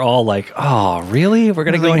bat, they're all like, oh, really? We're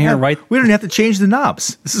going to go in here and write? We don't have to change the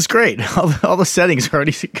knobs. This is great. All the settings are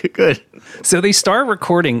already good. So they start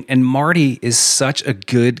recording, and Marty is such a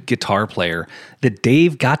good guitar player that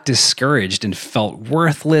Dave got discouraged and felt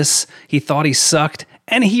worthless. He thought he sucked,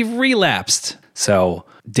 and he relapsed. So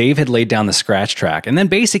Dave had laid down the scratch track and then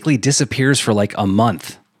basically disappears for like a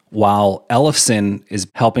month while Ellefson is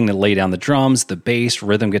helping to lay down the drums, the bass,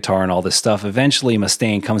 rhythm guitar, and all this stuff. Eventually,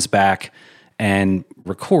 Mustaine comes back and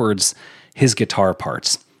records his guitar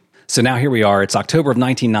parts. So now here we are. It's October of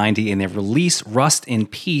 1990, and they release Rust in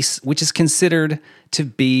Peace, which is considered to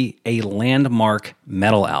be a landmark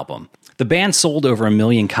metal album. The band sold over 1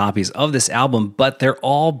 million copies of this album, but they're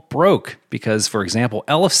all broke because, for example,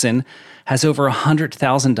 Ellefson has over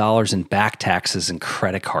 $100,000 in back taxes and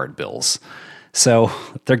credit card bills. So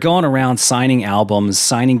they're going around signing albums,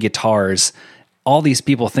 signing guitars. All these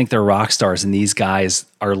people think they're rock stars, and these guys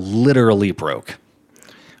are literally broke.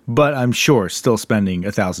 But I'm sure still spending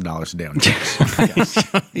 $1,000 a day on chicks.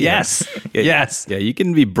 Yes. Yeah, Yes. Yeah, you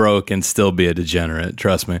can be broke and still be a degenerate.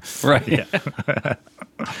 Trust me. Right. Yeah.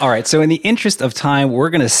 All right. So in the interest of time, we're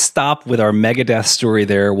going to stop with our Megadeth story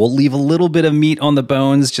there. We'll leave a little bit of meat on the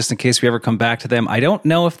bones just in case we ever come back to them. I don't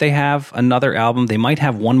know if they have another album. They might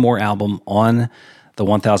have one more album on the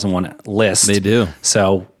 1001 list. They do.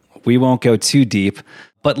 So we won't go too deep.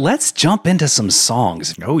 But let's jump into some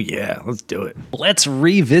songs. Oh, yeah. Let's do it. Let's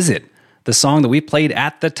revisit the song that we played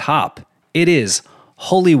at the top. It is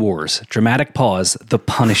Holy Wars, Dramatic Pause, The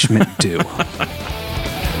Punishment Due.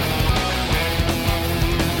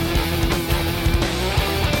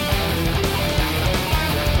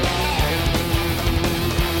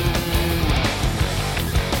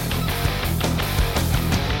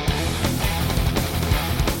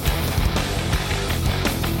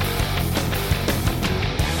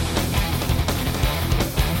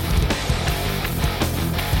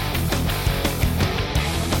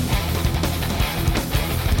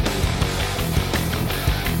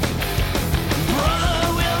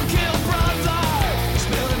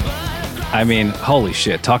 I mean, holy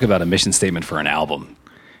shit. Talk about a mission statement for an album.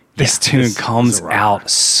 This tune comes out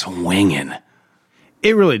swinging.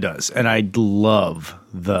 It really does. And I love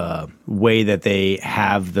the way that they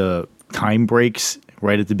have the time breaks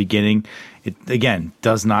right at the beginning. It, again,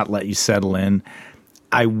 does not let you settle in.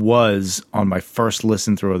 I was, on my first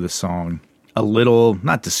listen through of the song, a little,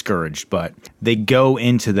 not discouraged, but they go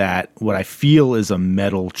into that, what I feel is a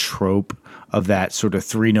metal trope of that sort of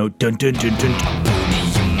three-note dun dun dun dun dun.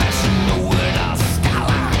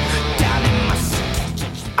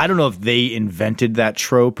 I don't know if they invented that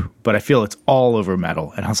trope, but I feel it's all over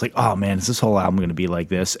metal. And I was like, oh man, is this whole album going to be like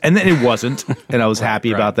this? And then it wasn't. And I was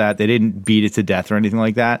happy about that. They didn't beat it to death or anything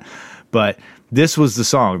like that. But this was the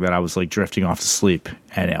song that I was like drifting off to sleep.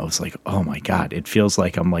 And I was like, oh my God, it feels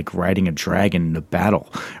like I'm like riding a dragon in a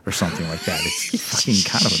battle or something like that. It's fucking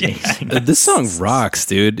kind of amazing. This song rocks,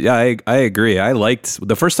 dude. Yeah, I agree. I liked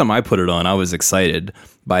the first time I put it on, I was excited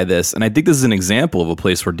by this. And I think this is an example of a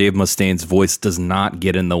place where Dave Mustaine's voice does not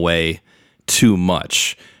get in the way too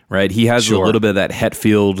much, right? He has Sure. a little bit of that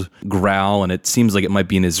Hetfield growl, and it seems like it might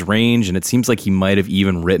be in his range, and it seems like he might have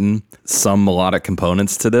even written some melodic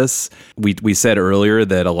components to this. We said earlier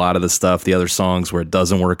that a lot of the stuff, the other songs where it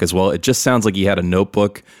doesn't work as well, it just sounds like he had a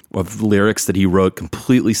notebook of lyrics that he wrote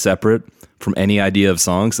completely separate from any idea of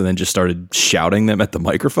songs and then just started shouting them at the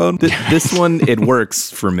microphone. This one, it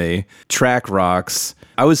works for me. Track rocks.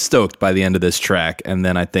 I was stoked by the end of this track, and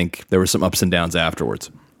then I think there were some ups and downs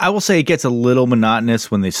afterwards. I will say it gets a little monotonous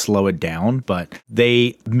when they slow it down, but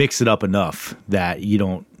they mix it up enough that you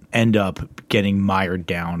don't end up getting mired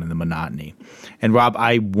down in the monotony. And Rob,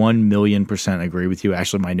 I 1,000,000% agree with you.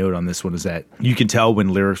 Actually, my note on this one is that you can tell when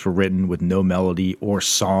lyrics were written with no melody or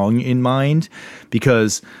song in mind,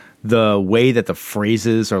 because the way that the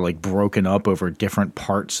phrases are like broken up over different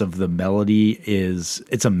parts of the melody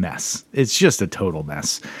it's a mess. It's just a total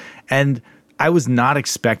mess. And I was not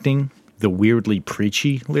expecting the weirdly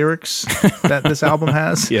preachy lyrics that this album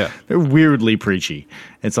has. Yeah. They're weirdly preachy.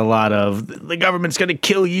 It's a lot of, the government's going to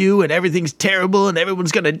kill you and everything's terrible and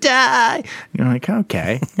everyone's going to die. You're like,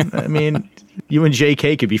 okay. I mean, you and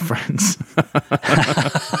JK could be friends.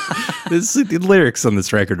 The lyrics on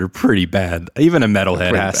this record are pretty bad. Even a metalhead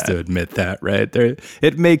Pretty has bad. to admit that, right?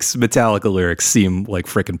 It makes Metallica lyrics seem like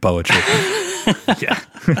freaking poetry. Yeah.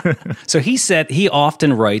 So he said he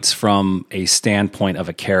often writes from a standpoint of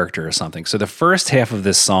a character or something. So the first half of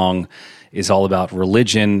this song is all about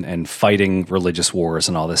religion and fighting religious wars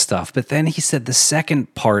and all this stuff. But then he said the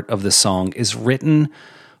second part of the song is written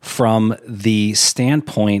from the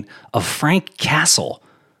standpoint of Frank Castle,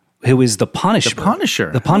 who is the Punisher. The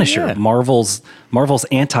Punisher. The Punisher, Oh, yeah. Marvel's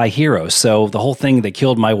anti-hero. So the whole thing, they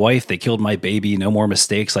killed my wife, they killed my baby, no more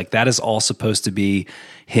mistakes. Like that is all supposed to be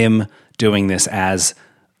him doing this as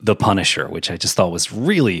the Punisher, which I just thought was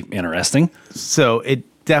really interesting. So it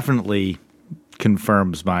definitely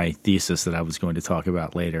confirms my thesis that I was going to talk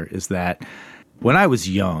about later, is that when I was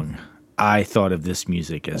young, I thought of this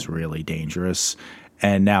music as really dangerous.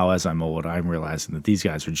 And now as I'm old, I'm realizing that these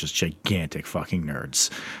guys are just gigantic fucking nerds.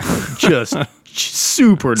 Just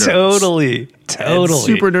super nerds. Totally. And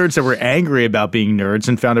super nerds that were angry about being nerds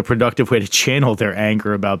and found a productive way to channel their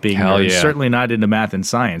anger about being Hell nerds. yeah. Certainly not into math and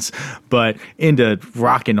science, but into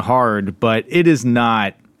rock and hard. But it is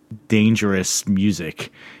not dangerous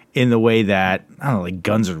music in the way that, I don't know, like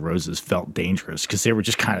Guns N' Roses felt dangerous because they were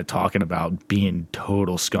just kind of talking about being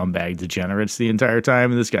total scumbag degenerates the entire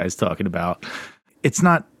time. And this guy's talking about, it's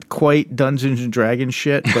not quite Dungeons and Dragons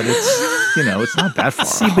shit, but it's, it's not that far.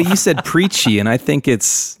 See, but you said preachy, and I think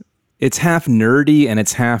it's half nerdy and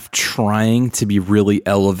it's half trying to be really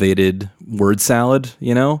elevated word salad,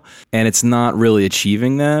 and it's not really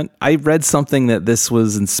achieving that. I read something that this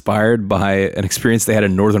was inspired by an experience they had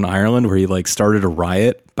in Northern Ireland where he started a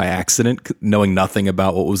riot by accident, knowing nothing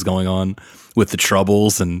about what was going on with the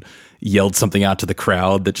Troubles, and yelled something out to the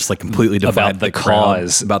crowd that just completely defied About the crowd,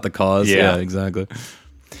 cause. about the cause. Yeah. Yeah, exactly.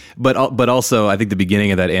 But also, I think the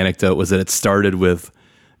beginning of that anecdote was that it started with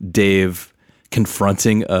Dave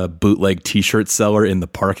confronting a bootleg T-shirt seller in the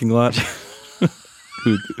parking lot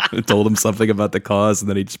who told him something about the cause, and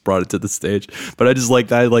then he just brought it to the stage. But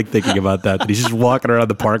I like thinking about that he's just walking around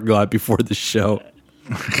the parking lot before the show.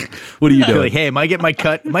 What are you doing? Like, hey, am I getting my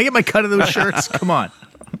cut? Am I getting my cut of those shirts? Come on.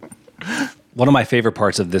 One of my favorite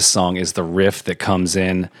parts of this song is the riff that comes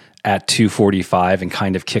in at 2:45 and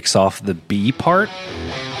kind of kicks off the B part.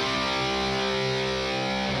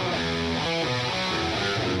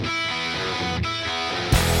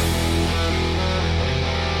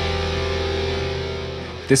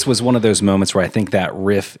 This was one of those moments where I think that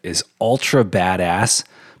riff is ultra badass,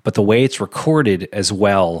 but the way it's recorded as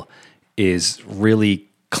well is really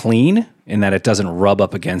clean in that it doesn't rub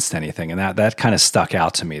up against anything. And that kind of stuck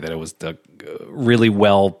out to me, that it was the really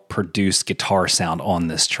well-produced guitar sound on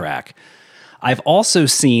this track. I've also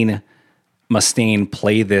seen Mustaine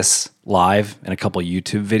play this live in a couple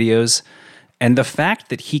YouTube videos, and the fact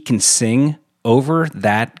that he can sing over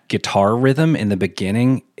that guitar rhythm in the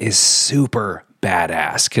beginning is super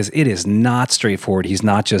badass, because it is not straightforward. He's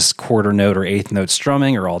not just quarter note or eighth note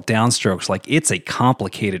strumming or all downstrokes. Like, it's a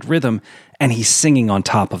complicated rhythm, and he's singing on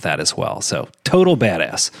top of that as well. So total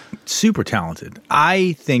badass. Super talented.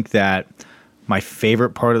 I think that my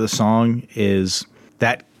favorite part of the song is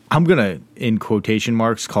that, I'm going to, in quotation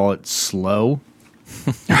marks, call it slow.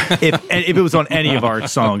 If it was on any of our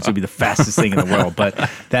songs, it'd be the fastest thing in the world. But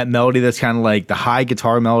that melody that's kind of like the high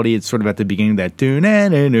guitar melody, it's sort of at the beginning, that do na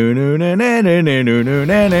na na na na na na na na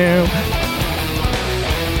na na.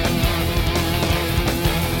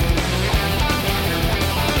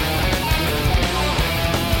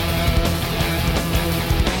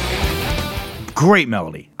 Great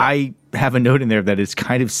melody. I have a note in there that it's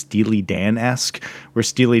kind of Steely Dan-esque, where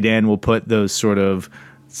Steely Dan will put those sort of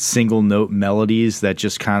single note melodies that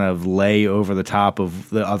just kind of lay over the top of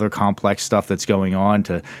the other complex stuff that's going on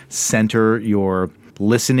to center your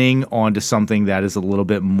listening onto something that is a little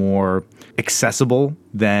bit more accessible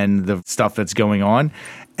than the stuff that's going on.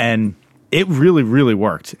 And it really, really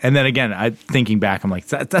worked. And then again, thinking back, I'm like,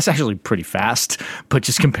 that's actually pretty fast. But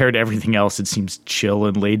just compared to everything else, it seems chill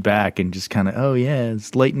and laid back and just kind of, oh yeah,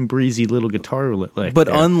 it's light and breezy little guitar lick. But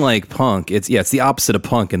unlike punk, it's the opposite of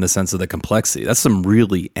punk in the sense of the complexity. That's some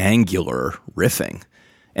really angular riffing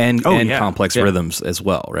and complex rhythms as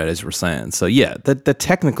well, right? As we're saying. So yeah, the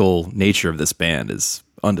technical nature of this band is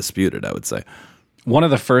undisputed, I would say. One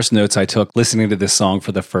of the first notes I took listening to this song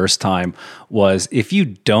for the first time was, if you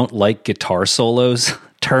don't like guitar solos,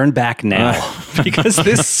 turn back now. Because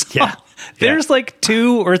this song, there's like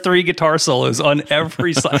 2 or 3 guitar solos on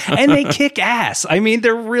every song, and they kick ass. I mean,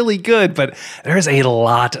 they're really good, but there's a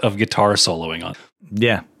lot of guitar soloing on.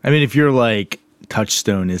 Yeah. I mean, if you're like,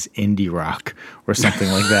 Touchstone is indie rock or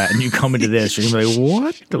something like that, and you come into this, you're going to be like,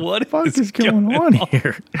 what the fuck is going on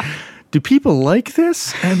here? Do people like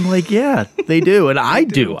this? And like, yeah, they do. And I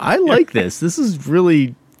do. I like this. This is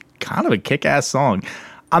really kind of a kick-ass song.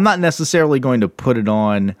 I'm not necessarily going to put it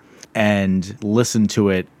on and listen to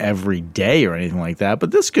it every day or anything like that,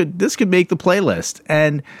 but this could make the playlist.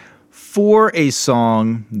 And for a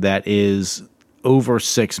song that is over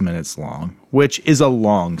 6 minutes long, which is a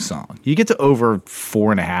long song, you get to over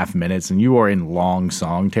 4.5 minutes and you are in long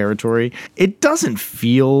song territory. It doesn't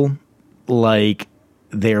feel like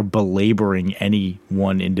they're belaboring any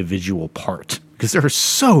one individual part, because there are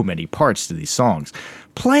so many parts to these songs.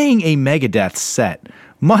 Playing a Megadeth set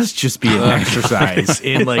must just be an exercise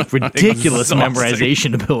in like ridiculous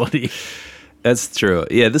memorization ability. That's true.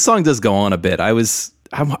 Yeah, this song does go on a bit. I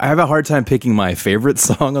have a hard time picking my favorite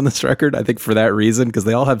song on this record, I think for that reason, because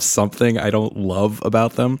they all have something I don't love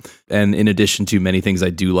about them. And in addition to many things I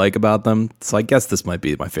do like about them. So I guess this might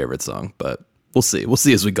be my favorite song, but we'll see. We'll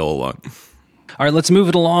see as we go along. All right, let's move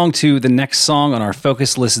it along to the next song on our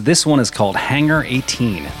focus list. This one is called Hangar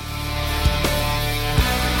 18.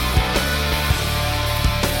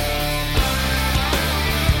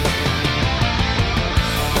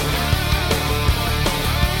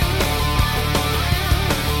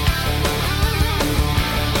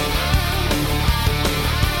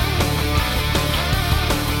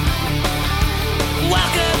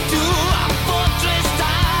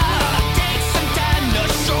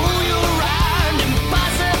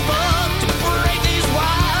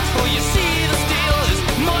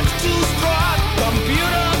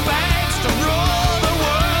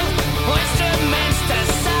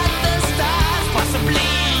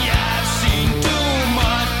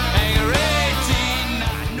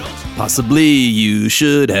 Possibly you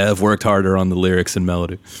should have worked harder on the lyrics and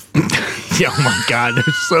melody. Yeah, oh my God,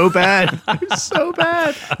 they're so bad. They're so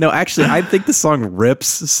bad. No, actually, I think the song rips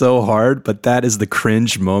so hard, but that is the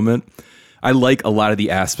cringe moment. I like a lot of the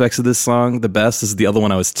aspects of this song. The best is the other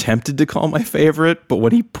one I was tempted to call my favorite, but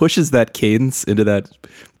when he pushes that cadence into that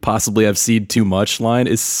possibly I've seen too much line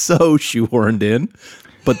is so shoehorned in.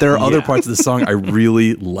 But there are other parts of the song I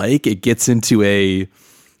really like. It gets into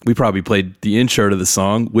we probably played the intro to the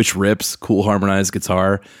song, which rips, cool harmonized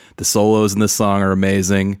guitar. The solos in this song are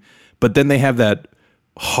amazing. But then they have that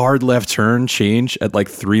hard left turn change at like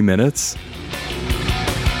 3 minutes.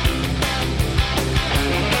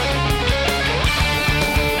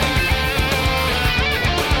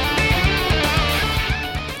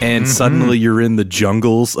 And suddenly you're in the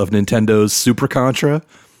jungles of Nintendo's Super Contra.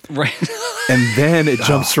 Right. And then it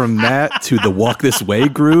jumps from that to the Walk This Way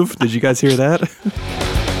groove. Did you guys hear that?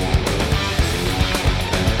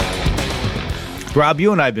 Rob,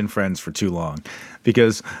 you and I have been friends for too long,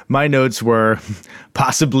 because my notes were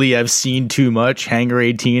possibly I've seen too much, Hangar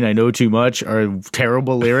 18, I know too much, are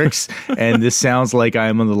terrible lyrics, and this sounds like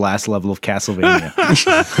I'm on the last level of Castlevania.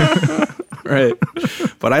 Right.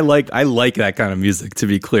 But I like that kind of music, to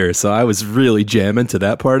be clear, so I was really jamming to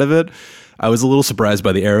that part of it. I was a little surprised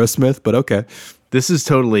by the Aerosmith, but okay. This is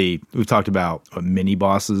totally, we've talked about mini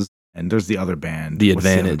bosses. And there's the other band. The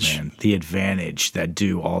Advantage. The Advantage that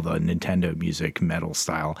do all the Nintendo music metal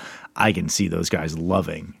style. I can see those guys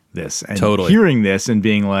loving this. And hearing this and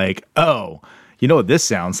being like, oh, you know what this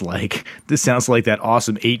sounds like? This sounds like that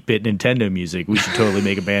awesome 8-bit Nintendo music. We should totally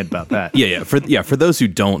make a band about that. For those who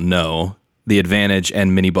don't know, The Advantage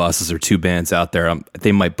and Mini Bosses are two bands out there.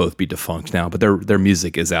 They might both be defunct now, but their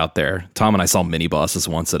music is out there. Tom and I saw Mini Bosses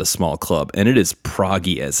once at a small club, and it is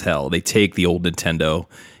proggy as hell. They take the old Nintendo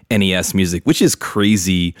NES music, which is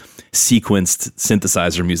crazy sequenced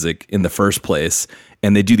synthesizer music in the first place,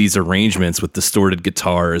 And they do these arrangements with distorted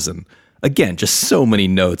guitars and, again, just so many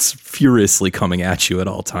notes furiously coming at you at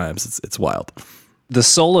all times. It's wild. The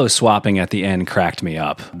solo swapping at the end cracked me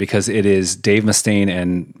up because it is Dave Mustaine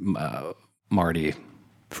and Marty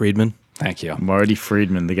Friedman. Thank you. Marty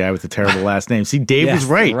Friedman, the guy with the terrible last name. See, Dave Yes, was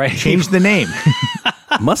right. Change the name.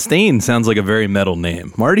 Mustaine sounds like a very metal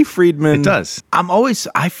name. Marty Friedman. It does.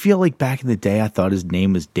 I feel like back in the day, I thought his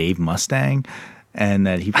name was Dave Mustang, and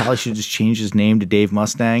that he probably should just change his name to Dave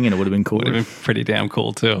Mustang, and it would have been cooler. Would have been pretty damn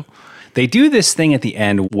cool, too. They do this thing at the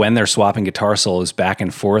end when they're swapping guitar solos back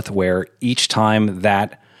and forth where each time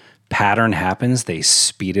that pattern happens, they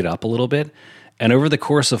speed it up a little bit. And over the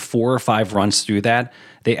course of 4 or 5 runs through that,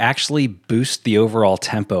 they actually boost the overall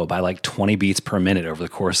tempo by like 20 beats per minute over the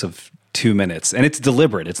course of 2 minutes. And it's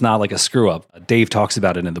deliberate. It's not like a screw up. Dave talks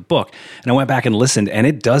about it in the book. And I went back and listened, and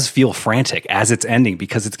it does feel frantic as it's ending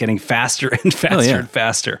because it's getting faster and faster and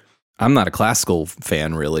faster. I'm not a classical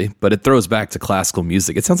fan, really, but it throws back to classical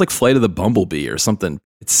music. It sounds like Flight of the Bumblebee or something.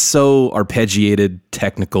 It's so arpeggiated,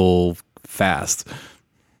 technical, fast.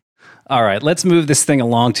 All right, let's move this thing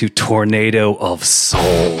along to Tornado of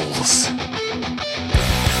Souls.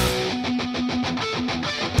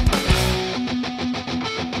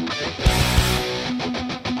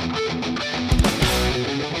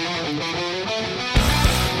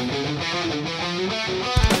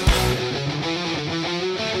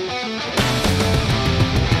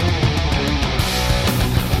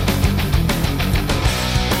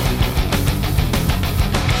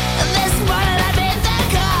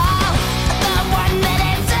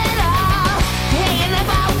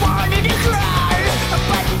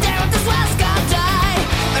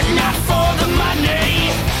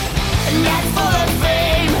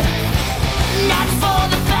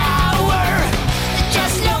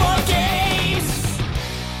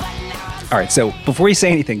 All right, so before you say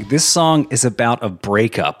anything, this song is about a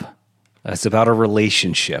breakup. It's about a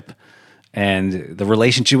relationship. And the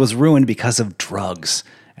relationship was ruined because of drugs.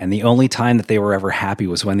 And the only time that they were ever happy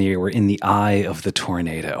was when they were in the eye of the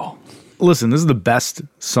tornado. Listen, this is the best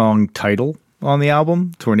song title on the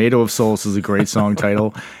album. Tornado of Souls is a great song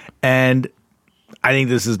title. And I think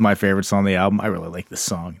this is my favorite song on the album. I really like this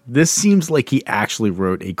song. This seems like he actually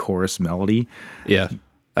wrote a chorus melody. Yeah,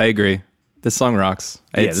 I agree. This song rocks.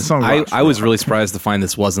 This song rocks. I was really surprised to find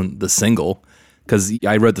this wasn't the single, because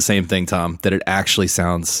I wrote the same thing, Tom, that it actually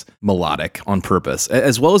sounds melodic on purpose,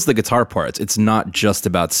 as well as the guitar parts. It's not just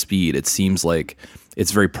about speed. It seems like it's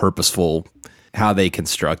very purposeful how they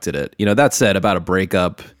constructed it. You know, that said, about a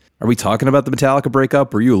breakup, are we talking about the Metallica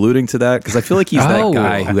breakup? Were you alluding to that? Because I feel like he's that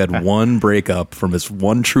guy who had one breakup from his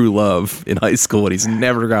one true love in high school and he's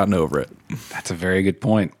never gotten over it. That's a very good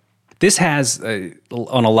point. This has,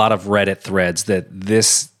 on a lot of Reddit threads, that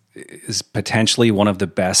this is potentially one of the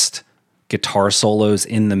best guitar solos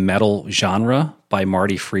in the metal genre by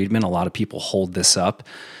Marty Friedman. A lot of people hold this up.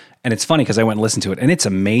 And it's funny because I went and listened to it, and it's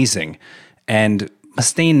amazing. And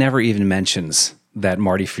Mustaine never even mentions that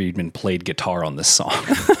Marty Friedman played guitar on this song.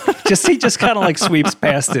 He just kind of like sweeps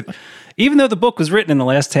past it. Even though the book was written in the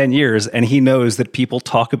last 10 years, and he knows that people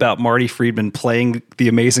talk about Marty Friedman playing the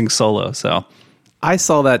amazing solo, so... I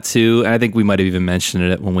saw that too, and I think we might have even mentioned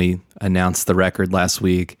it when we announced the record last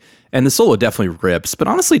week. And the solo definitely rips, but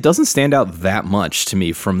honestly, it doesn't stand out that much to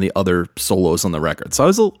me from the other solos on the record. So I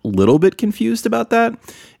was a little bit confused about that.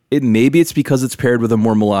 Maybe it's because it's paired with a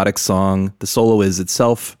more melodic song. The solo is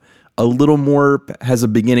itself a little more, has a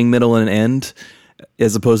beginning, middle, and an end,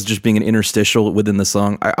 as opposed to just being an interstitial within the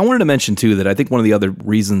song. I wanted to mention too that I think one of the other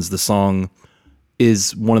reasons the song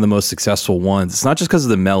is one of the most successful ones. It's not just because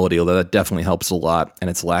of the melody, although that definitely helps a lot,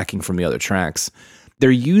 and it's lacking from the other tracks.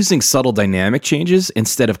 They're using subtle dynamic changes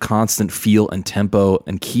instead of constant feel and tempo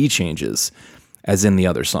and key changes, as in the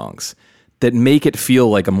other songs, that make it feel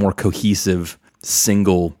like a more cohesive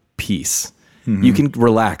single piece. Mm-hmm. You can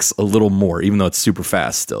relax a little more, even though it's super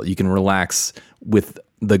fast still. You can relax with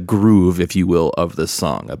the groove, if you will, of the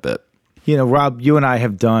song a bit. You know, Rob, you and I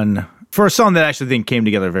have done... For a song that I actually think came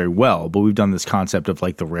together very well, but we've done this concept of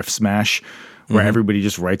like the riff smash, where everybody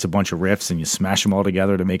just writes a bunch of riffs and you smash them all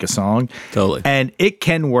together to make a song. Totally. And it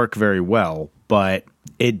can work very well, but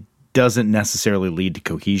it doesn't necessarily lead to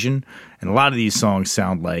cohesion. And a lot of these songs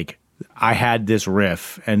sound like, I had this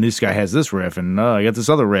riff, and this guy has this riff, and I got this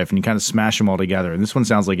other riff, and you kind of smash them all together. And this one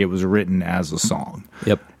sounds like it was written as a song.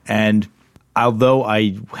 Yep. And although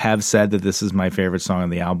I have said that this is my favorite song on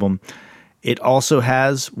the album, it also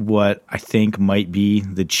has what I think might be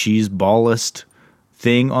the cheeseballest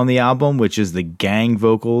thing on the album, which is the gang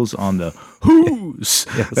vocals on the whoos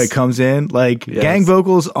that comes in. Like, gang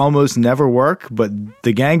vocals almost never work, but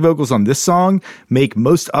the gang vocals on this song make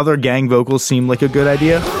most other gang vocals seem like a good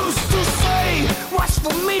idea. Who's to say what's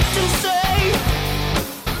for me to say?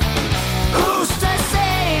 Who's to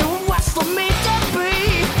say what's for me to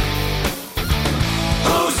be?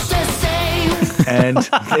 Who's to say? And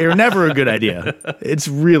they're never a good idea. It's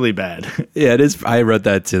really bad. Yeah, it is. I read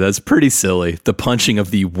that too. That's pretty silly. The punching of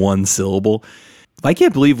the one syllable. I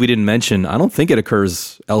can't believe we didn't mention, I don't think it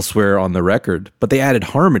occurs elsewhere on the record, but they added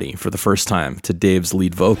harmony for the first time to Dave's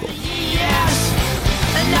lead vocal. Yes,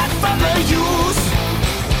 not from the use,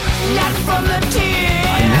 not from the tears.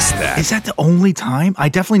 I missed that. Is that the only time? I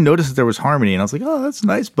definitely noticed that there was harmony, and I was like, oh, that's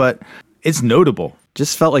nice, but it's notable.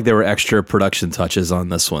 Just felt like there were extra production touches on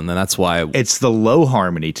this one, and that's why. It's the low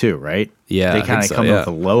harmony too, right? Yeah, they I kind think of so, come yeah. up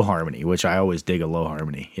with a low harmony, which I always dig a low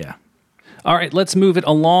harmony. Yeah. All right, let's move it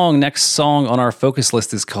along. Next song on our focus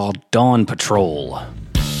list is called Dawn Patrol.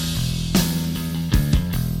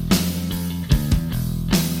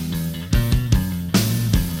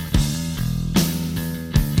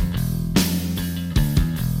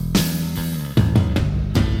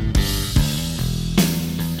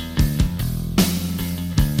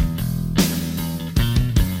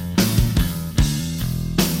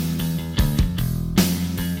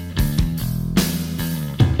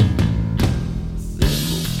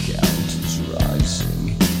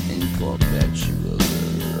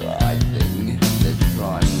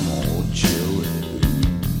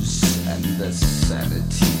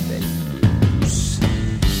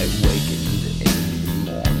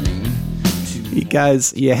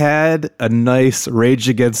 Guys, you had a nice Rage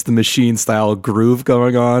Against the Machine style groove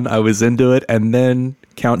going on. I was into it, and then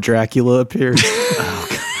Count Dracula appeared.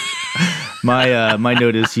 My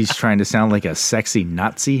note is he's trying to sound like a sexy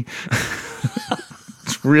Nazi.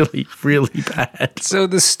 It's really, really bad. So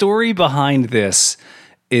the story behind this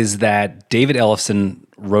is that David Ellefson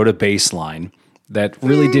wrote a bass line that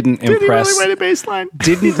really didn't impress. Did he really write a bass line?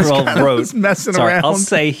 Didn't was messing around. I'll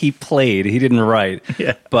say he played. He didn't write.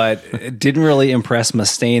 Yeah. But it didn't really impress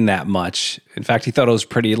Mustaine that much. In fact, he thought it was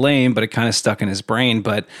pretty lame, but it kind of stuck in his brain.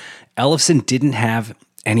 But Ellefson didn't have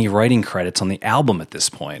any writing credits on the album at this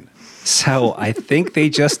point. So I think they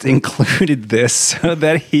just included this so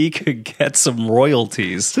that he could get some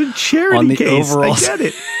royalties. It's a charity on the case. overall. I get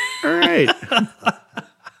it. All right.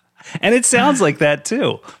 And it sounds like that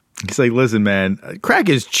too. He's like, listen, man, crack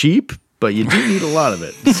is cheap, but you do need a lot of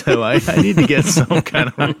it. So I need to get some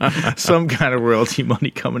kind of royalty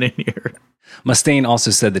money coming in here. Mustaine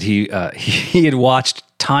also said that he had watched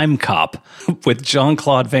Time Cop with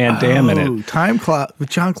Jean-Claude Van Damme in it. Time Cop with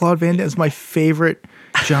Jean-Claude Van Damme is my favorite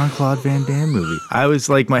Jean-Claude Van Damme movie. I was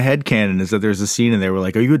like, my headcanon is that there's a scene in there where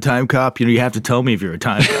like, are you a time cop? You know, you have to tell me if you're a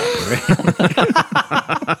time cop, right?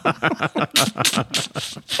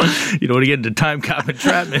 You don't want to get into time cop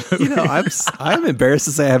entrapment. You know, I'm embarrassed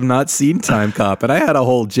to say I have not seen Time Cop, and I had a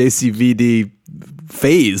whole JCVD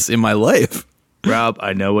phase in my life. Rob,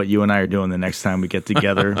 I know what you and I are doing the next time we get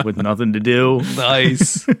together with nothing to do.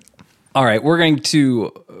 Nice. All right, we're going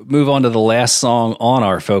to move on to the last song on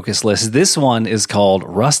our focus list. This one is called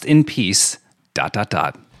Rust in Peace, ...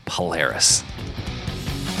 Polaris.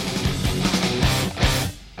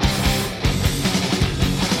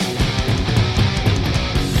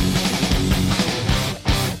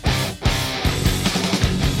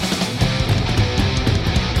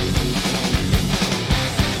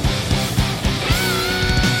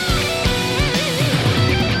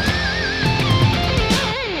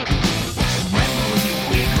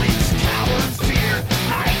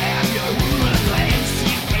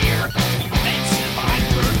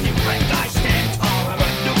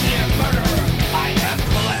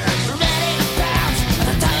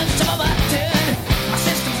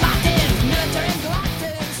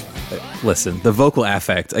 Listen, the vocal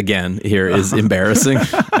affect, again, here is embarrassing.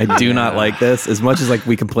 I do not like this. As much as like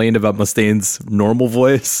we complained about Mustaine's normal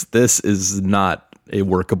voice, this is not a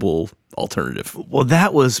workable alternative. Well,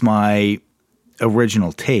 that was my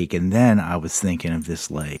original take. And then I was thinking of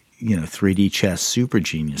this, like, 3D chess super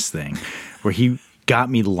genius thing where he got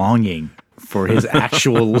me longing for his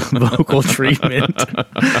actual vocal treatment.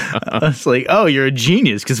 I was like, oh, you're a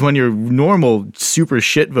genius. Because when your normal super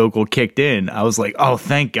shit vocal kicked in, I was like, oh,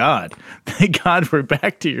 thank God. Thank God we're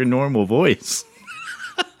back to your normal voice.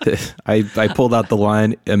 I pulled out the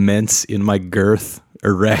line, immense in my girth,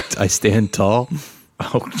 erect, I stand tall.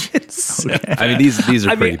 Oh, yes. Okay. I mean, these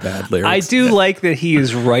are pretty bad lyrics. I do like that he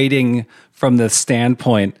is writing from the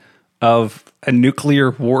standpoint of a nuclear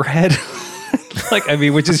warhead. Like, I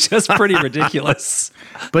mean, which is just pretty ridiculous.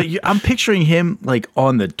 But I'm picturing him like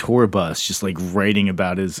on the tour bus, just like writing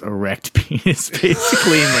about his erect penis,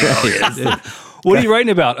 basically. And like, oh, yeah. What are you writing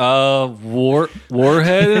about?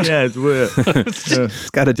 Warhead? Yeah, it's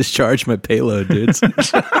Just got to discharge my payload, dudes.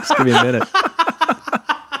 Just give me a minute.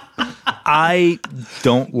 I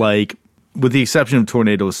don't like, with the exception of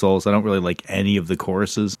Tornado of Souls, I don't really like any of the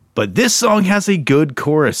choruses. But this song has a good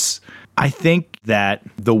chorus. I think that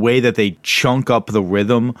the way that they chunk up the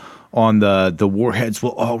rhythm on the warheads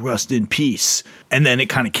will all rust in peace, and then it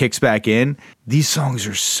kind of kicks back in. These songs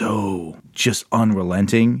are so just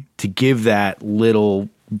unrelenting to give that little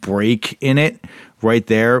break in it right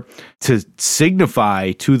there to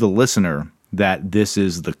signify to the listener that this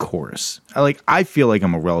is the chorus. I feel like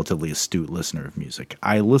I'm a relatively astute listener of music.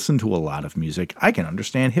 I listen to a lot of music. I can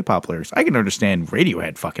understand hip hop lyrics. I can understand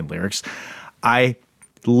Radiohead fucking lyrics. I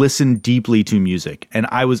listen deeply to music, and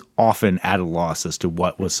I was often at a loss as to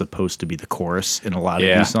what was supposed to be the chorus in a lot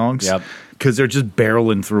of these songs, because they're just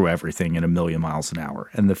barreling through everything in a million miles an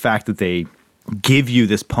hour. And the fact that they give you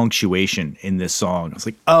this punctuation in this song, it's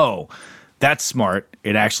like, oh, that's smart.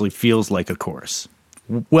 It actually feels like a chorus.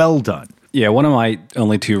 Well done. Yeah, one of my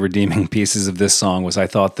only two redeeming pieces of this song was I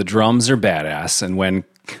thought the drums are badass. And when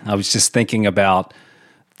I was just thinking about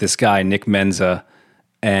this guy, Nick Menza,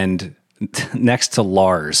 and next to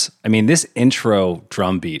Lars, I mean, this intro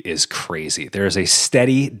drum beat is crazy. There's a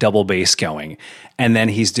steady double bass going, and then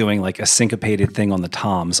he's doing like a syncopated thing on the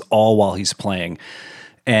toms all while he's playing.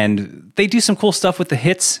 And they do some cool stuff with the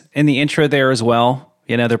hits in the intro there as well.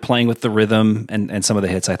 You know, they're playing with the rhythm and some of the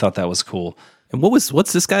hits. I thought that was cool. And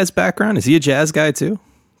what's this guy's background? Is he a jazz guy too?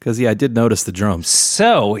 Because, yeah, I did notice the drums.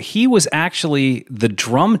 So he was actually the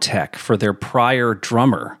drum tech for their prior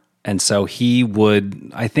drummer. And so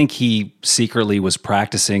I think he secretly was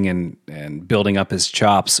practicing and building up his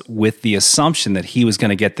chops with the assumption that he was going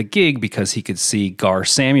to get the gig because he could see Gar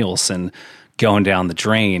Samuelson going down the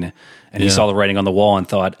drain. And he saw the writing on the wall and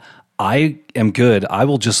thought, I am good. I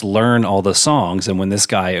will just learn all the songs. And when this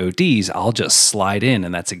guy ODs, I'll just slide in.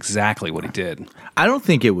 And that's exactly what he did. I don't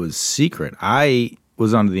think it was secret. I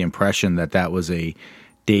was under the impression that was a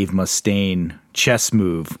Dave Mustaine chess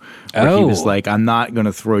move where he was like, I'm not going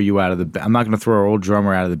to throw our old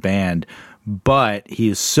drummer out of the band, but he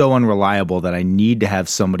is so unreliable that I need to have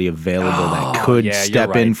somebody available that could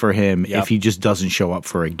step in for him if he just doesn't show up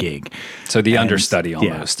for a gig. So the understudy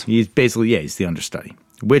almost. He's basically, he's the understudy,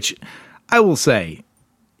 which I will say,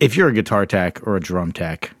 if you're a guitar tech or a drum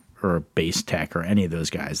tech or a bass tech or any of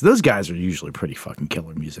those guys are usually pretty fucking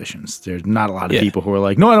killer musicians. There's not a lot of people who are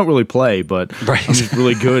like, no, I don't really play, but I'm just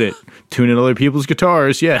really good at tuning other people's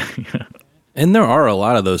guitars. Yeah. And there are a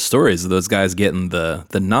lot of those stories of those guys getting the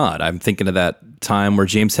nod. I'm thinking of that time where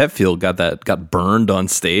James Hetfield got burned on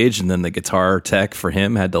stage, and then the guitar tech for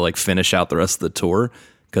him had to like finish out the rest of the tour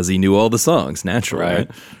because he knew all the songs naturally.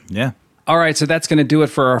 Right? Yeah. All right, so that's going to do it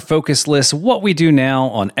for our focus list. What we do now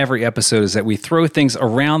on every episode is that we throw things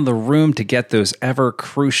around the room to get those ever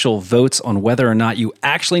crucial votes on whether or not you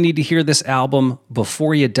actually need to hear this album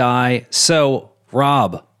before you die. So,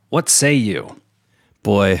 Rob, what say you?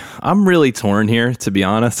 Boy, I'm really torn here, to be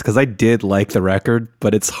honest, because I did like the record,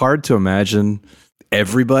 but it's hard to imagine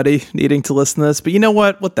everybody needing to listen to this. But you know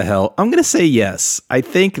what? What the hell? I'm going to say yes. I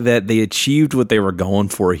think that they achieved what they were going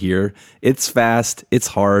for here. It's fast. It's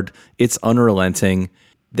hard. It's unrelenting.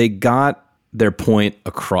 They got their point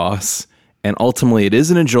across. And ultimately, it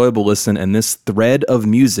is an enjoyable listen. And this thread of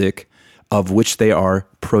music, of which they are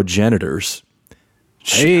progenitors,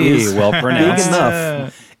 is well pronounced. Big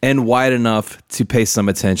enough and wide enough to pay some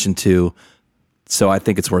attention to. So I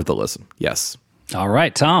think it's worth a listen. Yes. All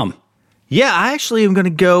right, Tom. Yeah, I actually am going to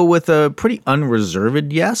go with a pretty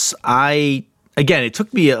unreserved yes. Again, it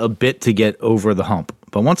took me a bit to get over the hump.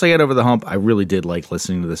 But once I got over the hump, I really did like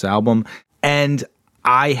listening to this album. And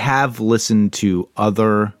I have listened to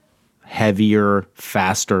other heavier,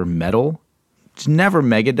 faster metal. It's never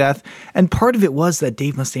Megadeth. And part of it was that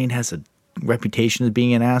Dave Mustaine has a reputation as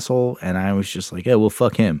being an asshole. And I was just like, yeah, well,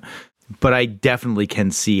 fuck him. But I definitely can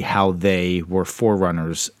see how they were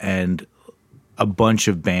forerunners and a bunch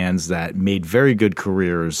of bands that made very good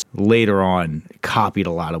careers later on copied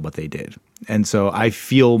a lot of what they did. And so I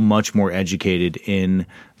feel much more educated in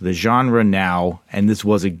the genre now, and this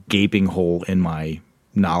was a gaping hole in my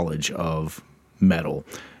knowledge of metal,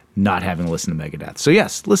 not having listened to Megadeth. So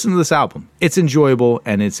yes, listen to this album. It's enjoyable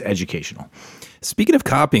and it's educational. Speaking of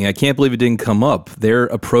copying, I can't believe it didn't come up. Their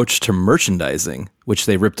approach to merchandising, which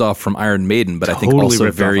they ripped off from Iron Maiden, but I think also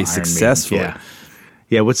very successful.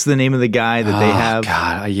 Yeah, what's the name of the guy that they have?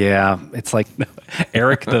 God, yeah. It's like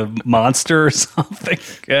Eric the Monster or something.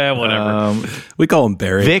 Yeah, whatever. We call him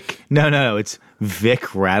Barry. Vic? No. It's Vic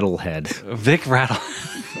Rattlehead. Vic Rattle.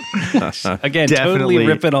 Again, Definitely. totally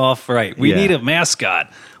ripping off. Right. We need a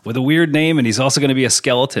mascot with a weird name, and he's also going to be a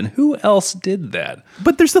skeleton. Who else did that?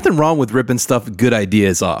 But there's nothing wrong with ripping good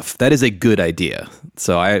ideas off. That is a good idea.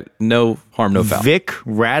 So no harm, no foul. Vic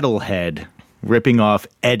Rattlehead ripping off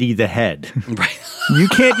Eddie the Head. Right. You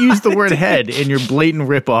can't use the word head in your blatant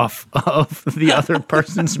ripoff of the other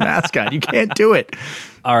person's mascot. You can't do it.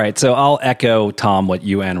 All right. So I'll echo, Tom, what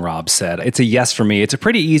you and Rob said. It's a yes for me. It's a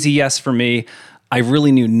pretty easy yes for me. I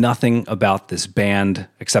really knew nothing about this band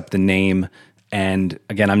except the name. And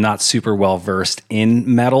again, I'm not super well versed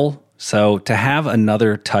in metal. So to have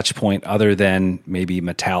another touch point other than maybe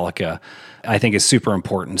Metallica, I think is super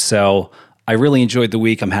important. So I really enjoyed the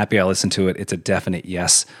week. I'm happy I listened to it. It's a definite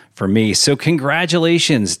yes for me. So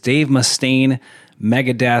congratulations, Dave Mustaine,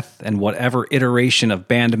 Megadeth, and whatever iteration of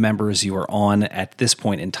band members you are on at this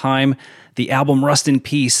point in time. The album Rust in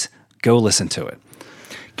Peace, go listen to it.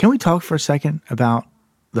 Can we talk for a second about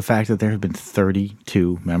the fact that there have been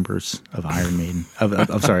 32 members of Iron Maiden, of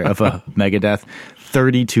Megadeth,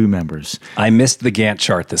 32 members. I missed the Gantt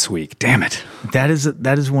chart this week. Damn it. That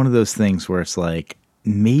is one of those things where it's like,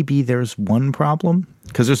 maybe there's one problem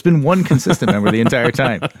because there's been one consistent member the entire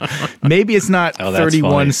time. Maybe it's not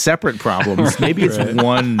 31 funny. separate problems. Maybe it's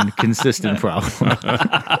one consistent problem.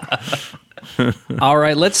 All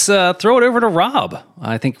right, let's throw it over to Rob.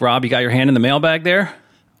 I think, Rob, you got your hand in the mailbag there?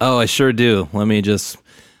 Oh, I sure do. Let me just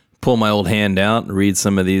pull my old hand out and read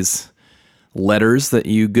some of these letters that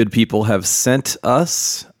you good people have sent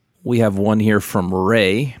us. We have one here from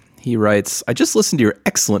Ray. He writes, I just listened to your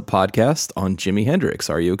excellent podcast on Jimi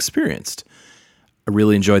Hendrix. Are you experienced? I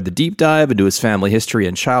really enjoyed the deep dive into his family history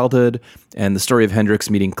and childhood, and the story of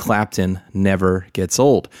Hendrix meeting Clapton never gets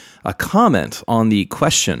old. A comment on the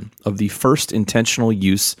question of the first intentional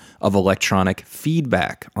use of electronic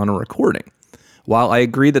feedback on a recording. While I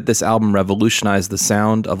agree that this album revolutionized the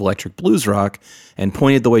sound of electric blues rock and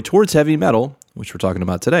pointed the way towards heavy metal, which we're talking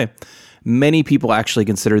about today, many people actually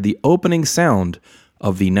consider the opening sound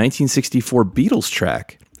of the 1964 Beatles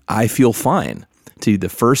track, I Feel Fine, to the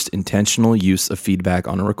first intentional use of feedback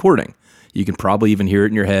on a recording. You can probably even hear it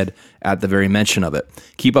in your head at the very mention of it.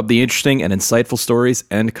 Keep up the interesting and insightful stories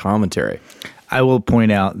and commentary. I will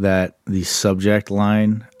point out that the subject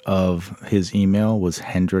line of his email was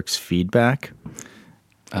Hendrix feedback.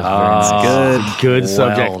 That's good. Good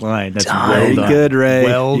subject line. That's Very well done. good, Ray.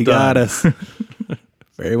 Well you done. got us.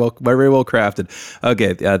 Very well crafted.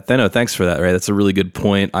 Okay, thanks for that, Ray. That's a really good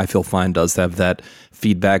point. I Feel Fine does have that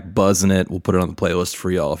feedback buzz in it. We'll put it on the playlist for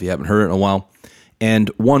y'all if you haven't heard it in a while. And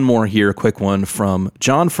one more here, a quick one from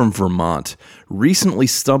John from Vermont. Recently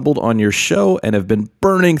stumbled on your show and have been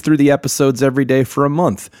burning through the episodes every day for a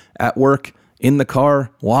month. At work, in the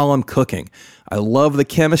car, while I'm cooking. I love the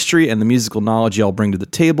chemistry and the musical knowledge y'all bring to the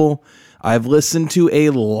table. I've listened to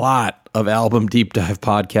a lot of album deep dive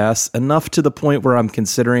podcasts, enough to the point where I'm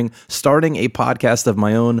considering starting a podcast of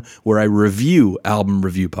my own where I review album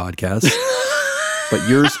review podcasts. But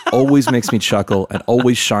yours always makes me chuckle and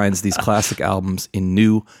always shines these classic albums in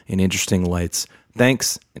new and interesting lights.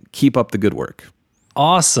 Thanks, and keep up the good work.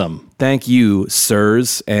 Awesome. Thank you,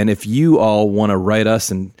 sirs. And if you all want to write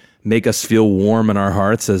us and make us feel warm in our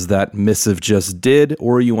hearts as that missive just did,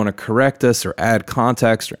 or you want to correct us or add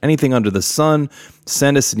context or anything under the sun,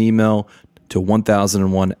 send us an email to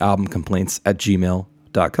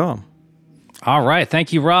 1001albumcomplaints@gmail.com. All right.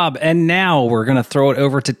 Thank you, Rob. And now we're going to throw it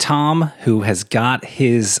over to Tom, who has got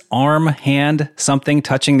his hand, something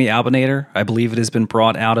touching the Albinator. I believe it has been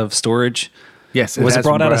brought out of storage. Yes, Was it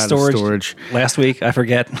brought out of storage last week? I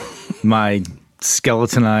forget. My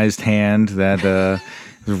skeletonized hand that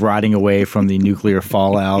is rotting away from the nuclear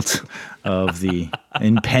fallout of the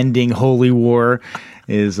impending holy war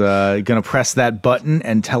is going to press that button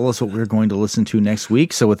and tell us what we're going to listen to next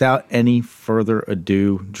week. So without any further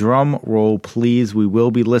ado, drum roll, please. We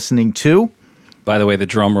will be listening to... By the way, the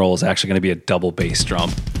drum roll is actually going to be a double bass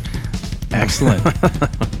drum. Excellent.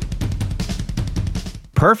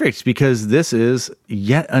 Perfect, because this is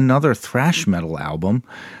yet another thrash metal album.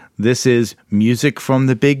 This is Music from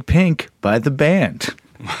the Big Pink by The Band.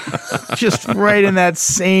 Just right in that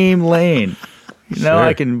same lane. You know, Sure.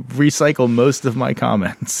 I can recycle most of my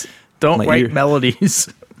comments. Don't write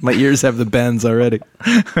melodies. My ears have the bends already.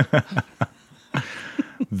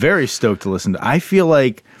 Very stoked to listen to. I feel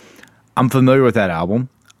like I'm familiar with that album.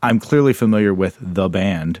 I'm clearly familiar with The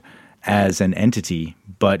Band as an entity.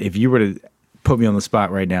 But if you were to put me on the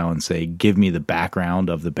spot right now and say, give me the background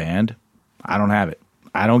of the band, I don't have it.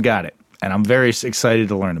 I don't got it. And I'm very excited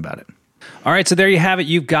to learn about it. All right, so there you have it.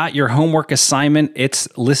 You've got your homework assignment. It's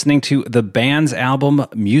listening to the band's album,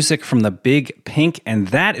 Music from the Big Pink, and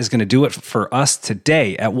that is going to do it for us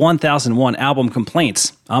today at 1001 Album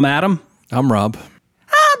Complaints. I'm Adam. I'm Rob.